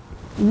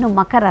 ಇನ್ನು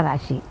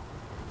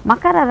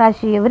ಮಕರ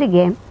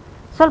ರಾಶಿಯವರಿಗೆ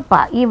ಸ್ವಲ್ಪ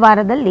ಈ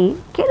ವಾರದಲ್ಲಿ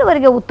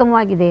ಕೆಲವರಿಗೆ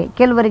ಉತ್ತಮವಾಗಿದೆ,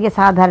 ಕೆಲವರಿಗೆ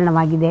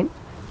ಸಾಧಾರಣವಾಗಿದೆ.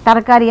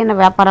 ತರಕಾರಿಯನ್ನು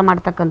ವ್ಯಾಪಾರ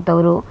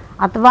ಮಾಡ್ತಕ್ಕಂಥವ್ರು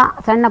ಅಥವಾ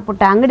ಸಣ್ಣ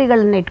ಪುಟ್ಟ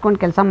ಅಂಗಡಿಗಳನ್ನು ಇಟ್ಕೊಂಡು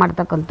ಕೆಲಸ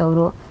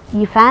ಮಾಡ್ತಕ್ಕಂಥವ್ರು,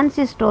 ಈ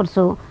ಫ್ಯಾನ್ಸಿ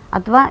ಸ್ಟೋರ್ಸು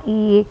ಅಥವಾ ಈ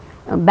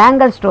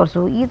ಬ್ಯಾಂಗಲ್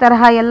ಸ್ಟೋರ್ಸು ಈ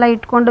ತರಹ ಎಲ್ಲ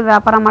ಇಟ್ಕೊಂಡು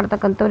ವ್ಯಾಪಾರ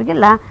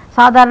ಮಾಡ್ತಕ್ಕಂಥವ್ರಿಗೆಲ್ಲ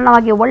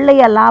ಸಾಧಾರಣವಾಗಿ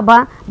ಒಳ್ಳೆಯ ಲಾಭ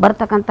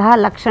ಬರ್ತಕ್ಕಂತಹ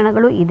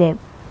ಲಕ್ಷಣಗಳು ಇದೆ.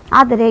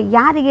 ಆದರೆ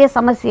ಯಾರಿಗೆ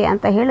ಸಮಸ್ಯೆ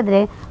ಅಂತ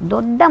ಹೇಳಿದ್ರೆ,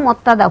 ದೊಡ್ಡ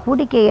ಮೊತ್ತದ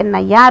ಹೂಡಿಕೆಯನ್ನು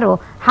ಯಾರು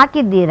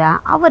ಹಾಕಿದ್ದೀರಾ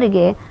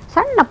ಅವರಿಗೆ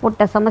ಸಣ್ಣ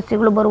ಪುಟ್ಟ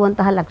ಸಮಸ್ಯೆಗಳು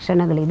ಬರುವಂತಹ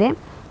ಲಕ್ಷಣಗಳಿದೆ.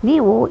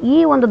 ನೀವು ಈ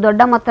ಒಂದು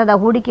ದೊಡ್ಡ ಮೊತ್ತದ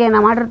ಹೂಡಿಕೆಯನ್ನು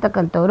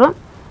ಮಾಡಿರ್ತಕ್ಕಂಥವ್ರು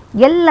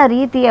ಎಲ್ಲ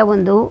ರೀತಿಯ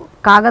ಒಂದು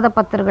ಕಾಗದ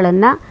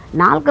ಪತ್ರಗಳನ್ನು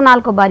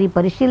 4 ಬಾರಿ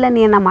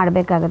ಪರಿಶೀಲನೆಯನ್ನು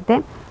ಮಾಡಬೇಕಾಗತ್ತೆ.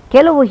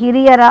 ಕೆಲವು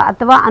ಹಿರಿಯರ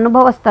ಅಥವಾ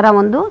ಅನುಭವಸ್ಥರ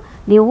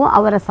ನೀವು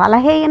ಅವರ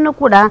ಸಲಹೆಯನ್ನು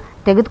ಕೂಡ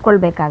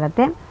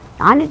ತೆಗೆದುಕೊಳ್ಬೇಕಾಗತ್ತೆ.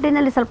 ಆ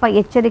ನಿಟ್ಟಿನಲ್ಲಿ ಸ್ವಲ್ಪ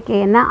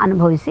ಎಚ್ಚರಿಕೆಯನ್ನು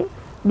ಅನುಭವಿಸಿ.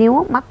 ನೀವು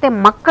ಮತ್ತೆ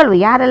ಮಕ್ಕಳು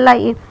ಯಾರೆಲ್ಲ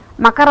ಈ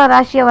ಮಕರ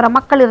ರಾಶಿಯವರ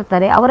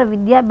ಮಕ್ಕಳಿರ್ತಾರೆ ಅವರ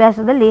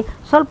ವಿದ್ಯಾಭ್ಯಾಸದಲ್ಲಿ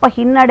ಸ್ವಲ್ಪ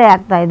ಹಿನ್ನಡೆ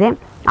ಆಗ್ತಾ ಇದೆ,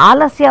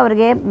 ಆಲಸ್ಯ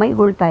ಅವರಿಗೆ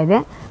ಮೈಗೂಳ್ತಾ ಇದೆ.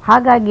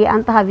 ಹಾಗಾಗಿ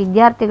ಅಂತಹ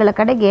ವಿದ್ಯಾರ್ಥಿಗಳ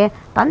ಕಡೆಗೆ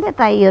ತಂದೆ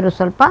ತಾಯಿಯರು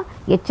ಸ್ವಲ್ಪ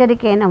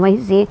ಎಚ್ಚರಿಕೆಯನ್ನು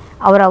ವಹಿಸಿ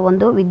ಅವರ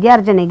ಒಂದು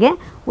ವಿದ್ಯಾರ್ಜನೆಗೆ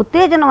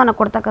ಉತ್ತೇಜನವನ್ನು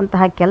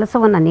ಕೊಡ್ತಕ್ಕಂತಹ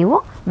ಕೆಲಸವನ್ನು ನೀವು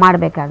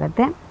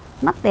ಮಾಡಬೇಕಾಗತ್ತೆ.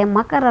 ಮತ್ತು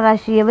ಮಕರ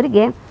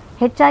ರಾಶಿಯವರಿಗೆ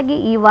ಹೆಚ್ಚಾಗಿ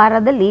ಈ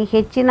ವಾರದಲ್ಲಿ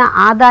ಹೆಚ್ಚಿನ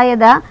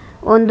ಆದಾಯದ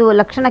ಒಂದು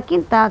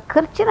ಲಕ್ಷಣಕ್ಕಿಂತ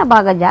ಖರ್ಚಿನ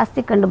ಭಾಗ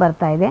ಜಾಸ್ತಿ ಕಂಡು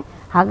ಬರ್ತಾ ಇದೆ.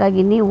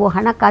 ಹಾಗಾಗಿ ನೀವು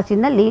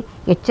ಹಣಕಾಸಿನಲ್ಲಿ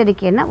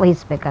ಎಚ್ಚರಿಕೆಯನ್ನು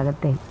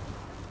ವಹಿಸಬೇಕಾಗತ್ತೆ.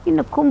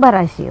 ಇನ್ನು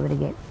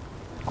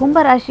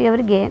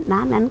ಕುಂಭರಾಶಿಯವರಿಗೆ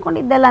ನಾನು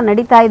ಅಂದ್ಕೊಂಡಿದ್ದೆಲ್ಲ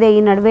ನಡೀತಾ ಇದೆ ಈ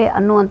ನಡುವೆ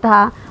ಅನ್ನುವಂತಹ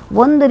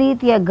ಒಂದು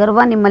ರೀತಿಯ ಗರ್ವ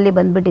ನಿಮ್ಮಲ್ಲಿ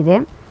ಬಂದುಬಿಟ್ಟಿದೆ.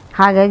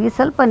 ಹಾಗಾಗಿ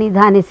ಸ್ವಲ್ಪ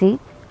ನಿಧಾನಿಸಿ.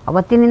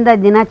 ಅವತ್ತಿನಿಂದ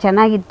ದಿನ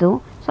ಚೆನ್ನಾಗಿತ್ತು,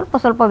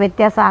 ಸ್ವಲ್ಪ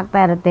ವ್ಯತ್ಯಾಸ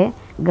ಆಗ್ತಾ ಇರುತ್ತೆ.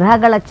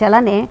 ಗ್ರಹಗಳ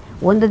ಚಲನೆ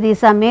ಒಂದು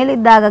ದಿವಸ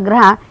ಮೇಲಿದ್ದಾಗ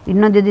ಗ್ರಹ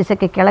ಇನ್ನೊಂದು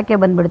ದಿವಸಕ್ಕೆ ಕೆಳಕ್ಕೆ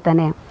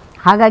ಬಂದುಬಿಡ್ತಾನೆ.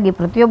 ಹಾಗಾಗಿ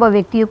ಪ್ರತಿಯೊಬ್ಬ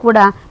ವ್ಯಕ್ತಿಯೂ ಕೂಡ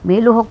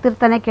ಮೇಲೂ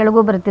ಹೋಗ್ತಿರ್ತಾನೆ,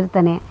 ಕೆಳಗೂ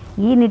ಬರ್ತಿರ್ತಾನೆ.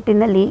 ಈ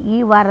ನಿಟ್ಟಿನಲ್ಲಿ ಈ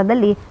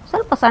ವಾರದಲ್ಲಿ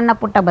ಸ್ವಲ್ಪ ಸಣ್ಣ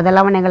ಪುಟ್ಟ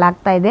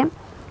ಬದಲಾವಣೆಗಳಾಗ್ತಾ ಇದೆ.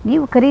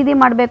 ನೀವು ಖರೀದಿ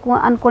ಮಾಡಬೇಕು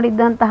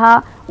ಅಂದ್ಕೊಂಡಿದ್ದಂತಹ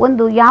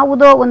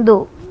ಯಾವುದೋ ಒಂದು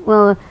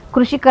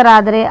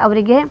ಕೃಷಿಕರಾದರೆ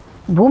ಅವರಿಗೆ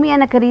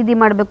ಭೂಮಿಯನ್ನು ಖರೀದಿ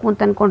ಮಾಡಬೇಕು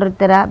ಅಂತ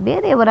ಅಂದ್ಕೊಂಡಿರ್ತೀರ,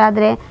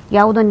 ಬೇರೆಯವರಾದರೆ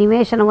ಯಾವುದೋ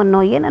ನಿವೇಶನವನ್ನು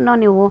ಏನನ್ನೋ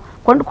ನೀವು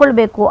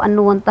ಕೊಂಡ್ಕೊಳ್ಬೇಕು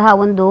ಅನ್ನುವಂತಹ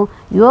ಒಂದು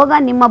ಯೋಗ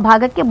ನಿಮ್ಮ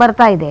ಭಾಗಕ್ಕೆ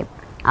ಬರ್ತಾ ಇದೆ.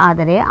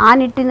 ಆದರೆ ಆ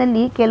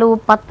ನಿಟ್ಟಿನಲ್ಲಿ ಕೆಲವು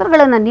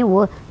ಪತ್ರಗಳನ್ನು ನೀವು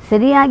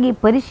ಸರಿಯಾಗಿ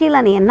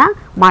ಪರಿಶೀಲನೆಯನ್ನು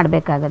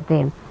ಮಾಡಬೇಕಾಗತ್ತೆ.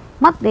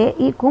 ಮತ್ತು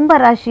ಈ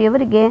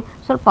ಕುಂಭರಾಶಿಯವರಿಗೆ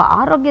ಸ್ವಲ್ಪ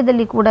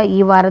ಆರೋಗ್ಯದಲ್ಲಿ ಕೂಡ ಈ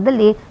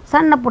ವಾರದಲ್ಲಿ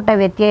ಸಣ್ಣ ಪುಟ್ಟ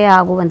ವ್ಯತ್ಯಯ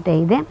ಆಗುವಂತೆ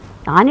ಇದೆ.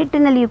 ಆ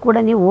ನಿಟ್ಟಿನಲ್ಲಿಯೂ ಕೂಡ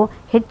ನೀವು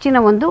ಹೆಚ್ಚಿನ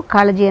ಒಂದು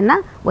ಕಾಳಜಿಯನ್ನು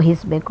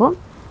ವಹಿಸಬೇಕು.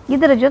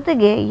 ಇದರ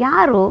ಜೊತೆಗೆ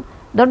ಯಾರು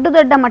ದೊಡ್ಡ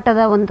ದೊಡ್ಡ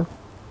ಮಟ್ಟದ ಒಂದು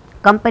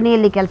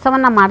ಕಂಪನಿಯಲ್ಲಿ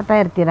ಕೆಲಸವನ್ನು ಮಾಡ್ತಾ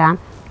ಇರ್ತೀರಾ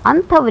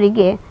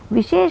ಅಂಥವರಿಗೆ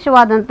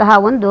ವಿಶೇಷವಾದಂತಹ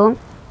ಒಂದು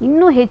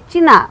ಇನ್ನೂ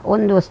ಹೆಚ್ಚಿನ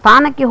ಒಂದು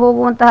ಸ್ಥಾನಕ್ಕೆ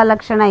ಹೋಗುವಂತಹ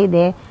ಲಕ್ಷಣ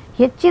ಇದೆ.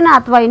 ಹೆಚ್ಚಿನ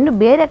ಅಥವಾ ಇನ್ನು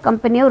ಬೇರೆ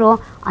ಕಂಪನಿಯವರು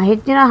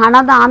ಹೆಚ್ಚಿನ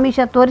ಹಣದ ಆಮಿಷ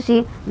ತೋರಿಸಿ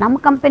ನಮ್ಮ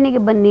ಕಂಪನಿಗೆ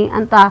ಬನ್ನಿ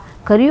ಅಂತ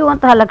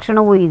ಕರೆಯುವಂತಹ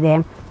ಲಕ್ಷಣವೂ ಇದೆ.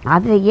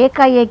 ಆದರೆ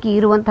ಏಕಾಏಕಿ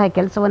ಇರುವಂತಹ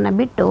ಕೆಲಸವನ್ನು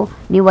ಬಿಟ್ಟು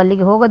ನೀವು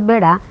ಅಲ್ಲಿಗೆ ಹೋಗೋದು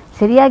ಬೇಡ.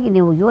 ಸರಿಯಾಗಿ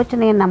ನೀವು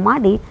ಯೋಚನೆಯನ್ನು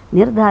ಮಾಡಿ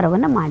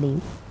ನಿರ್ಧಾರವನ್ನು ಮಾಡಿ.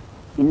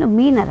 ಇನ್ನು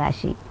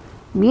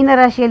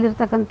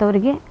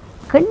ಮೀನರಾಶಿಯಲ್ಲಿರ್ತಕ್ಕಂಥವರಿಗೆ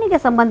ಕಣ್ಣಿಗೆ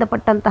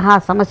ಸಂಬಂಧಪಟ್ಟಂತಹ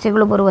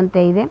ಸಮಸ್ಯೆಗಳು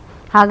ಬರುವಂತೆ ಇದೆ.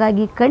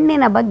 ಹಾಗಾಗಿ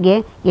ಕಣ್ಣಿನ ಬಗ್ಗೆ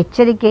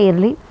ಎಚ್ಚರಿಕೆ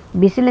ಇರಲಿ.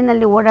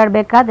 ಬಿಸಿಲಿನಲ್ಲಿ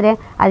ಓಡಾಡಬೇಕಾದ್ರೆ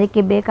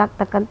ಅದಕ್ಕೆ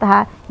ಬೇಕಾಗ್ತಕ್ಕಂತಹ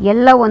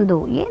ಎಲ್ಲ ಒಂದು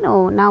ಏನು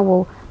ನಾವು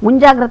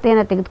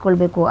ಮುಂಜಾಗ್ರತೆಯನ್ನು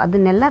ತೆಗೆದುಕೊಳ್ಬೇಕು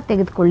ಅದನ್ನೆಲ್ಲ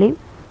ತೆಗೆದುಕೊಳ್ಳಿ.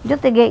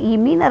 ಜೊತೆಗೆ ಈ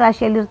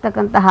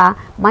ಮೀನರಾಶಿಯಲ್ಲಿರ್ತಕ್ಕಂತಹ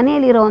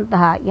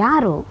ಮನೆಯಲ್ಲಿರುವಂತಹ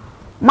ಯಾರು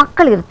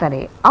ಮಕ್ಕಳಿರ್ತಾರೆ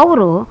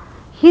ಅವರು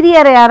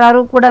ಹಿರಿಯರು ಯಾರು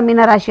ಕೂಡ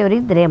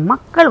ಮೀನರಾಶಿಯವರಿದ್ದರೆ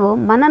ಮಕ್ಕಳು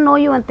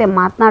ಮನನೋಯುವಂತೆ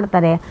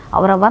ಮಾತನಾಡ್ತಾರೆ.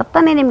 ಅವರ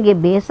ವರ್ತನೆ ನಿಮಗೆ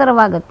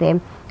ಬೇಸರವಾಗುತ್ತೆ.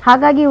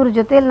 ಹಾಗಾಗಿ ಇವ್ರ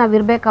ಜೊತೆಯಲ್ಲಿ ನಾವು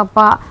ಇರಬೇಕಪ್ಪ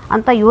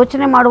ಅಂತ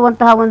ಯೋಚನೆ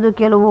ಮಾಡುವಂತಹ ಒಂದು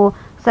ಕೆಲವು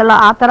ಸಲ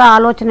ಆ ಥರ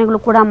ಆಲೋಚನೆಗಳು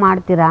ಕೂಡ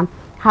ಮಾಡ್ತೀರಾ.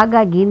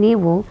 ಹಾಗಾಗಿ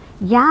ನೀವು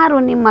ಯಾರು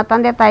ನಿಮ್ಮ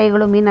ತಂದೆ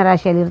ತಾಯಿಗಳು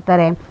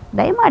ಮೀನರಾಶಿಯಲ್ಲಿರ್ತಾರೆ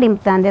ದಯಮಾಡಿ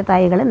ತಂದೆ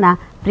ತಾಯಿಗಳನ್ನು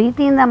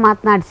ಪ್ರೀತಿಯಿಂದ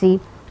ಮಾತನಾಡಿಸಿ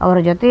ಅವರ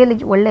ಜೊತೆಯಲ್ಲಿ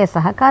ಒಳ್ಳೆಯ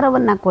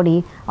ಸಹಕಾರವನ್ನು ಕೊಡಿ.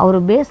 ಅವರು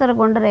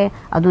ಬೇಸರಗೊಂಡರೆ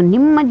ಅದು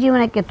ನಿಮ್ಮ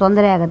ಜೀವನಕ್ಕೆ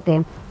ತೊಂದರೆ ಆಗುತ್ತೆ.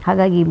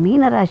 ಹಾಗಾಗಿ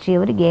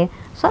ಮೀನರಾಶಿಯವರಿಗೆ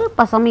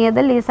ಸ್ವಲ್ಪ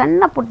ಸಮಯದಲ್ಲಿ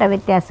ಸಣ್ಣ ಪುಟ್ಟ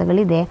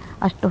ವ್ಯತ್ಯಾಸಗಳಿದೆ.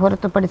 ಅಷ್ಟು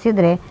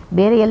ಹೊರತುಪಡಿಸಿದರೆ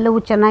ಬೇರೆ ಎಲ್ಲವೂ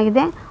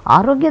ಚೆನ್ನಾಗಿದೆ.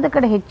 ಆರೋಗ್ಯದ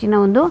ಕಡೆ ಹೆಚ್ಚಿನ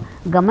ಒಂದು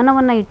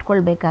ಗಮನವನ್ನು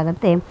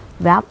ಇಟ್ಕೊಳ್ಬೇಕಾಗತ್ತೆ.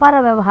 ವ್ಯಾಪಾರ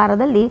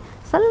ವ್ಯವಹಾರದಲ್ಲಿ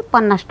ಸ್ವಲ್ಪ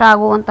ನಷ್ಟ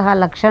ಆಗುವಂತಹ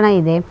ಲಕ್ಷಣ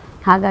ಇದೆ.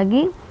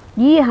 ಹಾಗಾಗಿ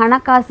ಈ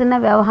ಹಣಕಾಸಿನ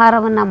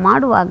ವ್ಯವಹಾರವನ್ನು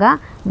ಮಾಡುವಾಗ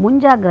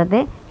ಮುಂಜಾಗ್ರತೆ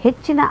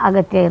ಹೆಚ್ಚಿನ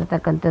ಅಗತ್ಯ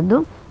ಇರತಕ್ಕಂಥದ್ದು.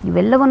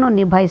 ಇವೆಲ್ಲವನ್ನು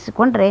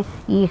ನಿಭಾಯಿಸಿಕೊಂಡ್ರೆ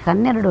ಈ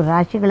 12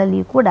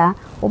 ರಾಶಿಗಳಲ್ಲಿಯೂ ಕೂಡ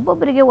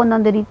ಒಬ್ಬೊಬ್ಬರಿಗೆ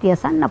ಒಂದೊಂದು ರೀತಿಯ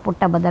ಸಣ್ಣ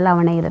ಪುಟ್ಟ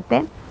ಬದಲಾವಣೆ ಇರುತ್ತೆ.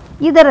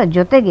 ಇದರ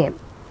ಜೊತೆಗೆ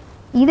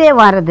ಇದೇ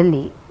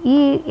ವಾರದಲ್ಲಿ ಈ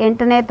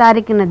 8ನೇ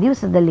ತಾರೀಕಿನ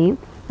ದಿವಸದಲ್ಲಿ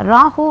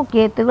ರಾಹು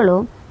ಕೇತುಗಳು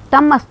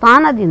ತಮ್ಮ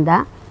ಸ್ಥಾನದಿಂದ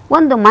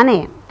ಒಂದು ಮನೆ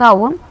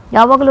ತಾವು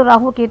ಯಾವಾಗಲೂ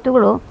ರಾಹು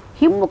ಕೇತುಗಳು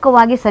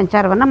ಹಿಮ್ಮುಖವಾಗಿ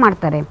ಸಂಚಾರವನ್ನು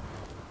ಮಾಡ್ತಾರೆ.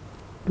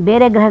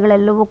 ಬೇರೆ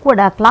ಗ್ರಹಗಳೆಲ್ಲವೂ ಕೂಡ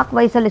ಕ್ಲಾಕ್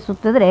ವೈಸಲ್ಲಿ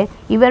ಸುತ್ತಿದ್ರೆ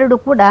ಇವೆರಡೂ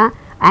ಕೂಡ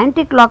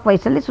ಆ್ಯಂಟಿ ಕ್ಲಾಕ್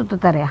ವೈಸಲ್ಲಿ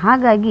ಸುತ್ತುತ್ತಾರೆ.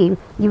 ಹಾಗಾಗಿ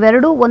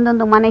ಇವೆರಡೂ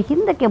ಒಂದೊಂದು ಮನೆ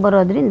ಹಿಂದಕ್ಕೆ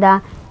ಬರೋದರಿಂದ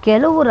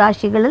ಕೆಲವು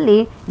ರಾಶಿಗಳಲ್ಲಿ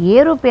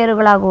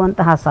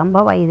ಏರುಪೇರುಗಳಾಗುವಂತಹ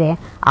ಸಂಭವ ಇದೆ.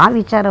 ಆ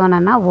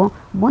ವಿಚಾರವನ್ನು ನಾವು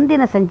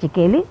ಮುಂದಿನ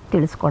ಸಂಚಿಕೆಯಲ್ಲಿ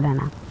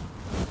ತಿಳಿಸ್ಕೊಡೋಣ.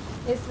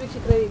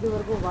 ವೀಕ್ಷಕರೇ,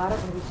 ಇದುವರೆಗೂ ವಾರ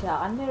ಭವಿಷ್ಯ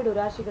 12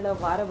 ರಾಶಿಗಳ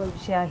ವಾರ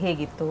ಭವಿಷ್ಯ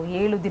ಹೇಗಿತ್ತು,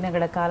 7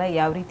 ದಿನಗಳ ಕಾಲ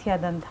ಯಾವ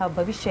ರೀತಿಯಾದಂತಹ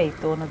ಭವಿಷ್ಯ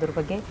ಇತ್ತು ಅನ್ನೋದ್ರ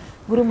ಬಗ್ಗೆ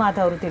ಗುರುಮಾತ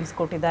ಅವರು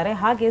ತಿಳಿಸ್ಕೊಟ್ಟಿದ್ದಾರೆ.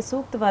 ಹಾಗೆ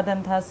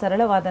ಸೂಕ್ತವಾದಂತಹ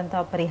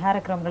ಸರಳವಾದಂತಹ ಪರಿಹಾರ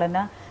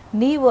ಕ್ರಮಗಳನ್ನು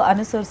ನೀವು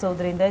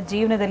ಅನುಸರಿಸೋದ್ರಿಂದ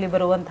ಜೀವನದಲ್ಲಿ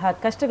ಬರುವಂತಹ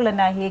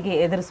ಕಷ್ಟಗಳನ್ನು ಹೇಗೆ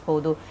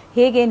ಎದುರಿಸ್ಬೋದು,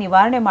 ಹೇಗೆ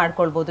ನಿವಾರಣೆ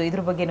ಮಾಡ್ಕೊಳ್ಬೋದು,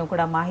 ಇದ್ರ ಬಗ್ಗೆನೂ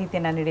ಕೂಡ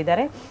ಮಾಹಿತಿಯನ್ನು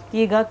ನೀಡಿದ್ದಾರೆ.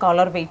 ಈಗ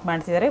ಕಾಲರ್ ವೆಯ್ಟ್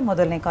ಮಾಡ್ತಿದ್ದಾರೆ.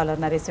 ಮೊದಲನೇ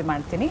ಕಾಲರ್ನ ರಿಸೀವ್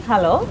ಮಾಡ್ತೀನಿ.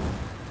 ಹಲೋ.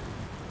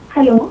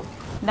 ಹಲೋ,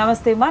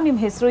 ನಮಸ್ತೆ ಅಮ್ಮ, ನಿಮ್ಮ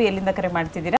ಹೆಸರು, ಎಲ್ಲಿಂದ ಕರೆ ಮಾಡ್ತಿದ್ದೀರಾ?